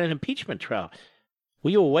president and had an impeachment trial. Were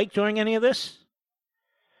you awake during any of this?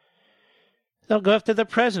 They'll go after the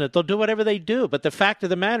president. They'll do whatever they do. But the fact of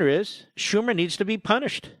the matter is, Schumer needs to be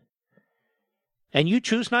punished. And you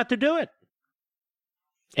choose not to do it.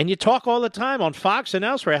 And you talk all the time on Fox and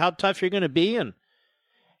elsewhere how tough you're going to be. And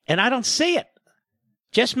I don't see it.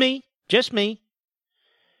 Just me.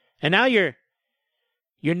 And now you're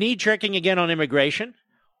knee-jerking again on immigration,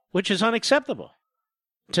 which is unacceptable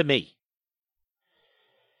to me.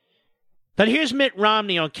 But here's Mitt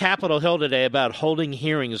Romney on Capitol Hill today about holding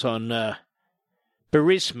hearings on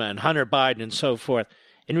Burisma and Hunter Biden and so forth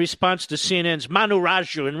in response to CNN's Manu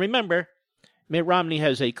Raju. And remember, Mitt Romney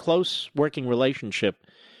has a close working relationship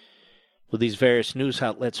with these various news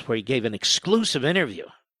outlets where he gave an exclusive interview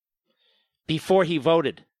before he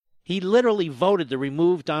voted. He literally voted to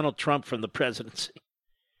remove Donald Trump from the presidency.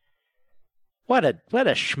 What a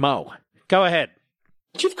schmo. Go ahead.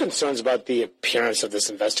 Do you have concerns about the appearance of this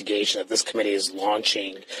investigation that this committee is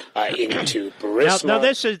launching into Burisma? Now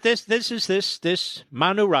this is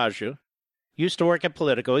Manu Raju, used to work at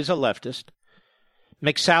Politico. He's a leftist.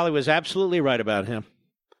 McSally was absolutely right about him.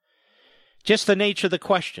 Just the nature of the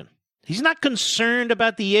question. He's not concerned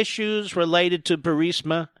about the issues related to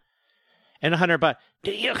Burisma and Hunter Biden.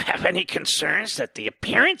 Do you have any concerns that the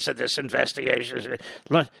appearance of this investigation is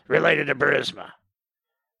related to Burisma?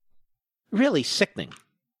 Really sickening.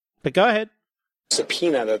 But go ahead.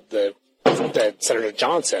 Subpoena that Senator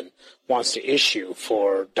Johnson wants to issue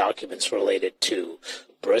for documents related to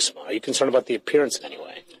Burisma. Are you concerned about the appearance in any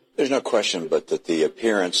way? There's no question but that the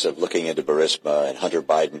appearance of looking into Burisma and Hunter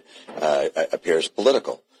Biden appears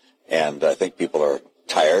political. And I think people are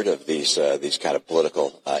tired of these kind of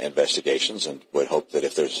political investigations and would hope that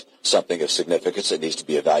if there's something of significance that needs to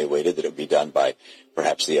be evaluated, that it would be done by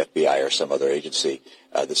perhaps the FBI or some other agency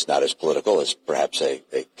that's not as political as perhaps a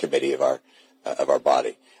committee of our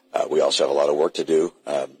body. We also have a lot of work to do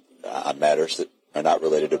on matters that are not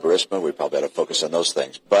related to Burisma. We probably ought to focus on those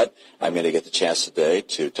things. But I'm going to get the chance today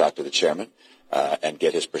to talk to the chairman and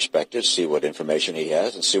get his perspective, see what information he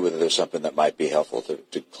has, and see whether there's something that might be helpful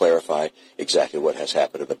to clarify exactly what has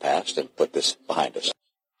happened in the past and put this behind us.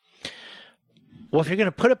 Well, if you're going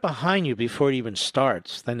to put it behind you before it even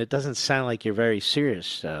starts, then it doesn't sound like you're very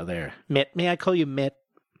serious there. Mitt, may I call you Mitt?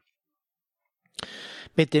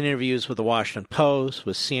 Mitt did interviews with the Washington Post,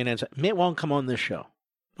 with CNN. Mitt won't come on this show.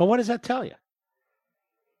 Well, what does that tell you?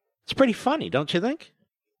 It's pretty funny, don't you think?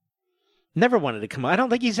 Never wanted to come on. I don't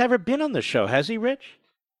think he's ever been on the show, has he, Rich?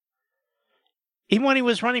 Even when he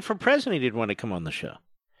was running for president, he didn't want to come on the show.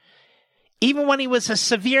 Even when he was a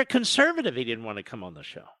severe conservative, he didn't want to come on the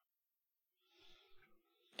show.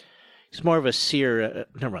 He's more of a seer.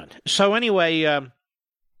 Never mind. So anyway,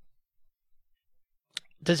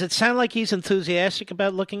 does it sound like he's enthusiastic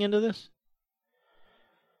about looking into this?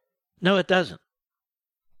 No, it doesn't.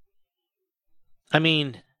 I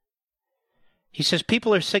mean, He says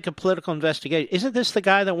people are sick of political investigation. Isn't this the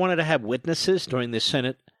guy that wanted to have witnesses during the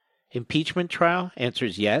Senate impeachment trial? Answer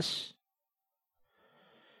is yes.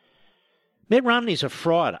 Mitt Romney's a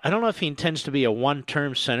fraud. I don't know if he intends to be a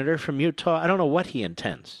one-term senator from Utah. I don't know what he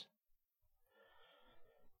intends.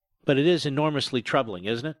 But it is enormously troubling,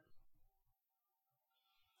 isn't it?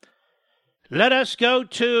 Let us go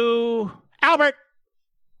to Albert.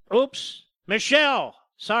 Oops. Michelle.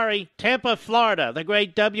 Sorry. Tampa, Florida. The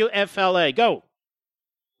great WFLA. Go.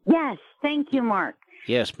 Yes. Thank you, Mark.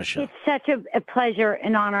 Yes, Michelle. It's such a pleasure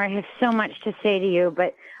and honor. I have so much to say to you,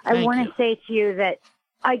 but I want to say to you that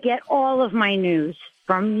I get all of my news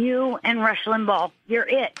from you and Rush Limbaugh. You're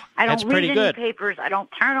it. I don't read any papers. I don't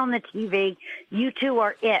turn on the TV. You two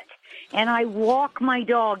are it. And I walk my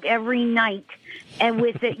dog every night and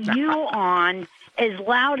with you on as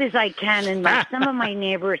loud as I can. And some of my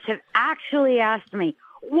neighbors have actually asked me,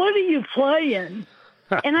 what are you playing?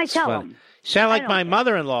 And I tell them. Sound like my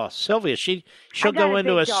mother-in-law, Sylvia. She'll go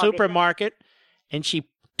into a supermarket and she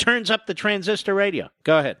turns up the transistor radio.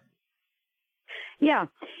 Go ahead. Yeah.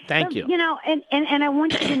 Thank you. You know, and I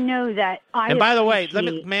want you to know that And by the way,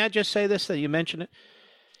 may I just say this, that you mentioned it?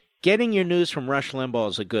 Getting your news from Rush Limbaugh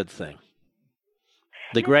is a good thing.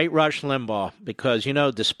 The great Rush Limbaugh, because, you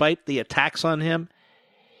know, despite the attacks on him,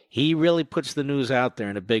 he really puts the news out there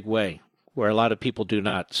in a big way, where a lot of people do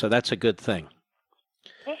not. So that's a good thing.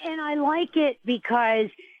 And I like it because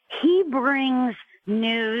he brings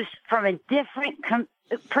news from a different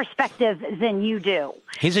perspective than you do.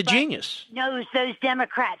 He's a genius. Knows those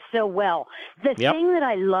Democrats so well. The thing that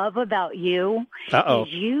I love about you is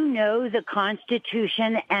you know the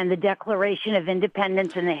Constitution and the Declaration of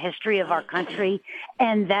Independence and the history of our country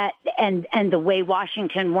and that and the way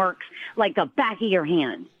Washington works like the back of your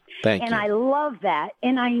hand. Thank you. I love that,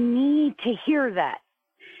 and I need to hear that.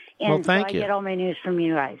 And thank you. I get all my news from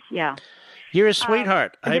you guys. Yeah. You're a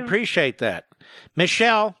sweetheart. I appreciate that.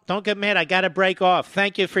 Michelle, don't get mad. I got to break off.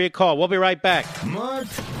 Thank you for your call. We'll be right back. Mark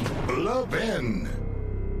Levin.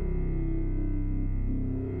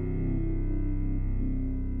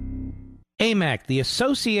 AMAC, the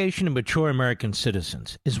Association of Mature American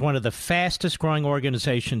Citizens, is one of the fastest growing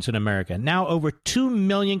organizations in America. Now over 2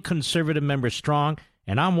 million conservative members strong,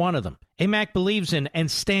 and I'm one of them. AMAC believes in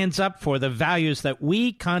and stands up for the values that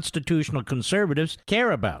we constitutional conservatives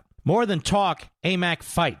care about. More than talk, AMAC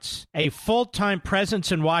fights. A full-time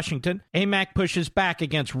presence in Washington, AMAC pushes back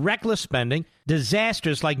against reckless spending,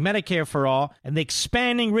 disasters like Medicare for All, and the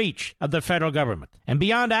expanding reach of the federal government. And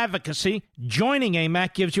beyond advocacy, joining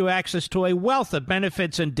AMAC gives you access to a wealth of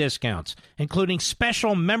benefits and discounts, including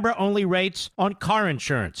special member-only rates on car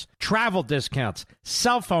insurance, travel discounts,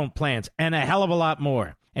 cell phone plans, and a hell of a lot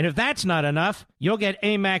more. And if that's not enough, you'll get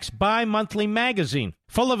AMAC's bi-monthly magazine,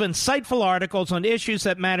 full of insightful articles on issues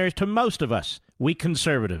that matter to most of us, we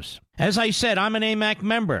conservatives. As I said, I'm an AMAC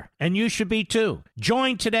member, and you should be too.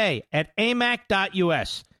 Join today at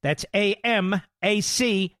amac.us. That's AMAC.us.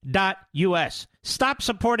 Stop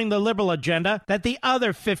supporting the liberal agenda that the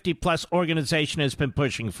other 50-plus organization has been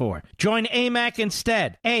pushing for. Join AMAC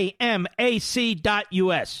instead. AMAC.us.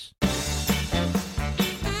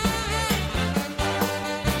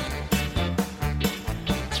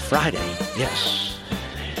 Friday, yes.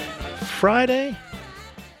 Friday?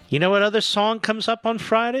 You know what other song comes up on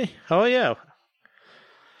Friday? Oh, yeah.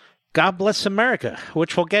 God Bless America,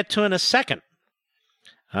 which we'll get to in a second.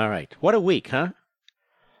 All right. What a week, huh?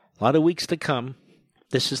 A lot of weeks to come.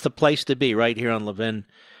 This is the place to be right here on Levin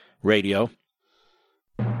Radio.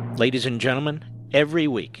 Ladies and gentlemen, every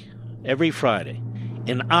week, every Friday,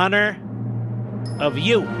 in honor of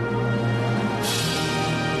you.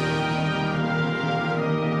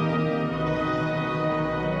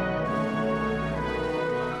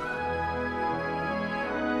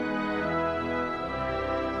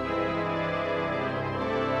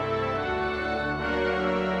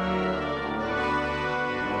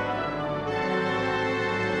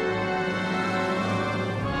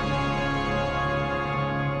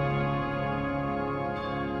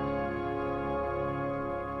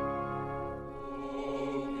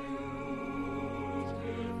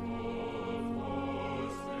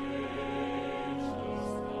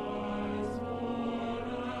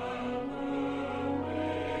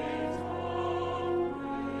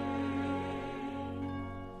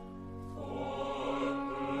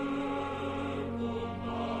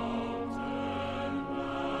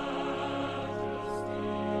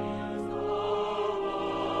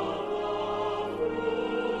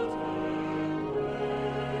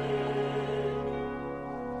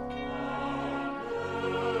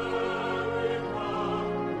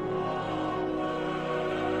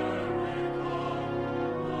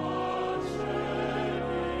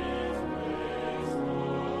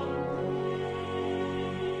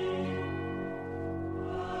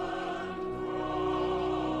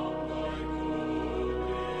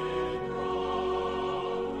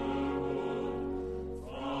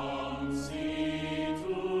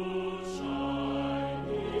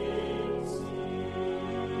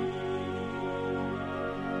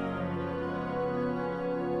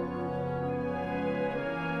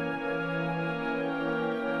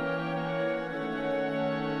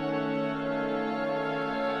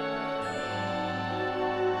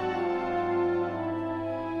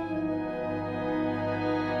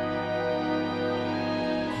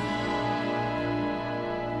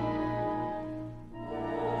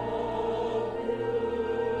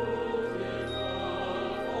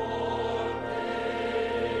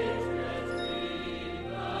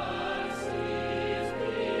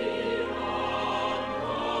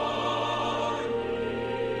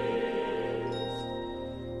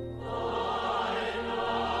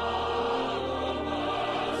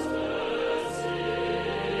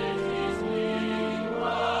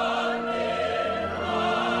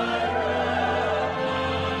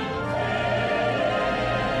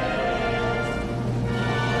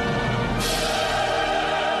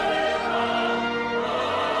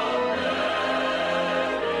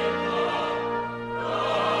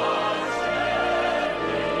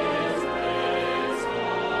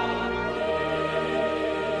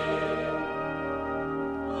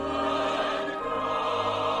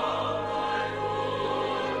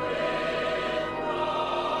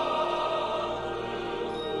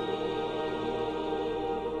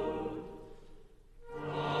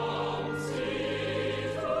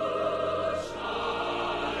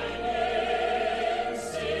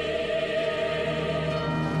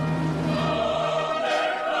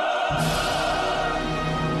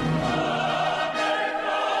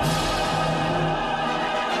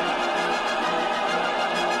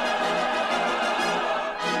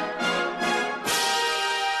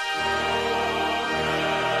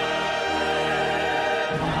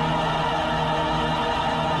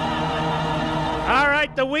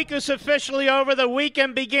 right, the week is officially over. The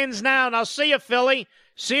weekend begins now, and I'll see you, Philly.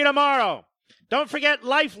 See you tomorrow. Don't forget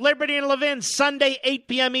Life, Liberty, and Levin, Sunday, 8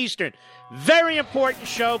 p.m. Eastern. Very important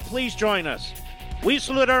show. Please join us. We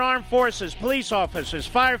salute our armed forces, police officers,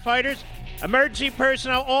 firefighters, emergency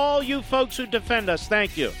personnel, all you folks who defend us.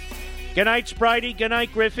 Thank you. Good night, Spritey. Good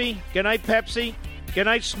night, Griffey. Good night, Pepsi. Good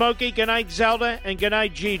night, Smokey. Good night, Zelda. And good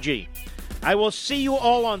night, Gigi. I will see you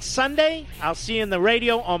all on Sunday. I'll see you in the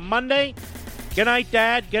radio on Monday. Good night,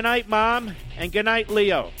 Dad. Good night, Mom. And good night,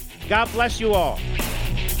 Leo. God bless you all.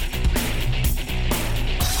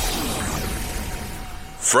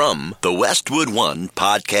 From the Westwood One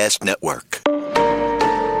Podcast Network.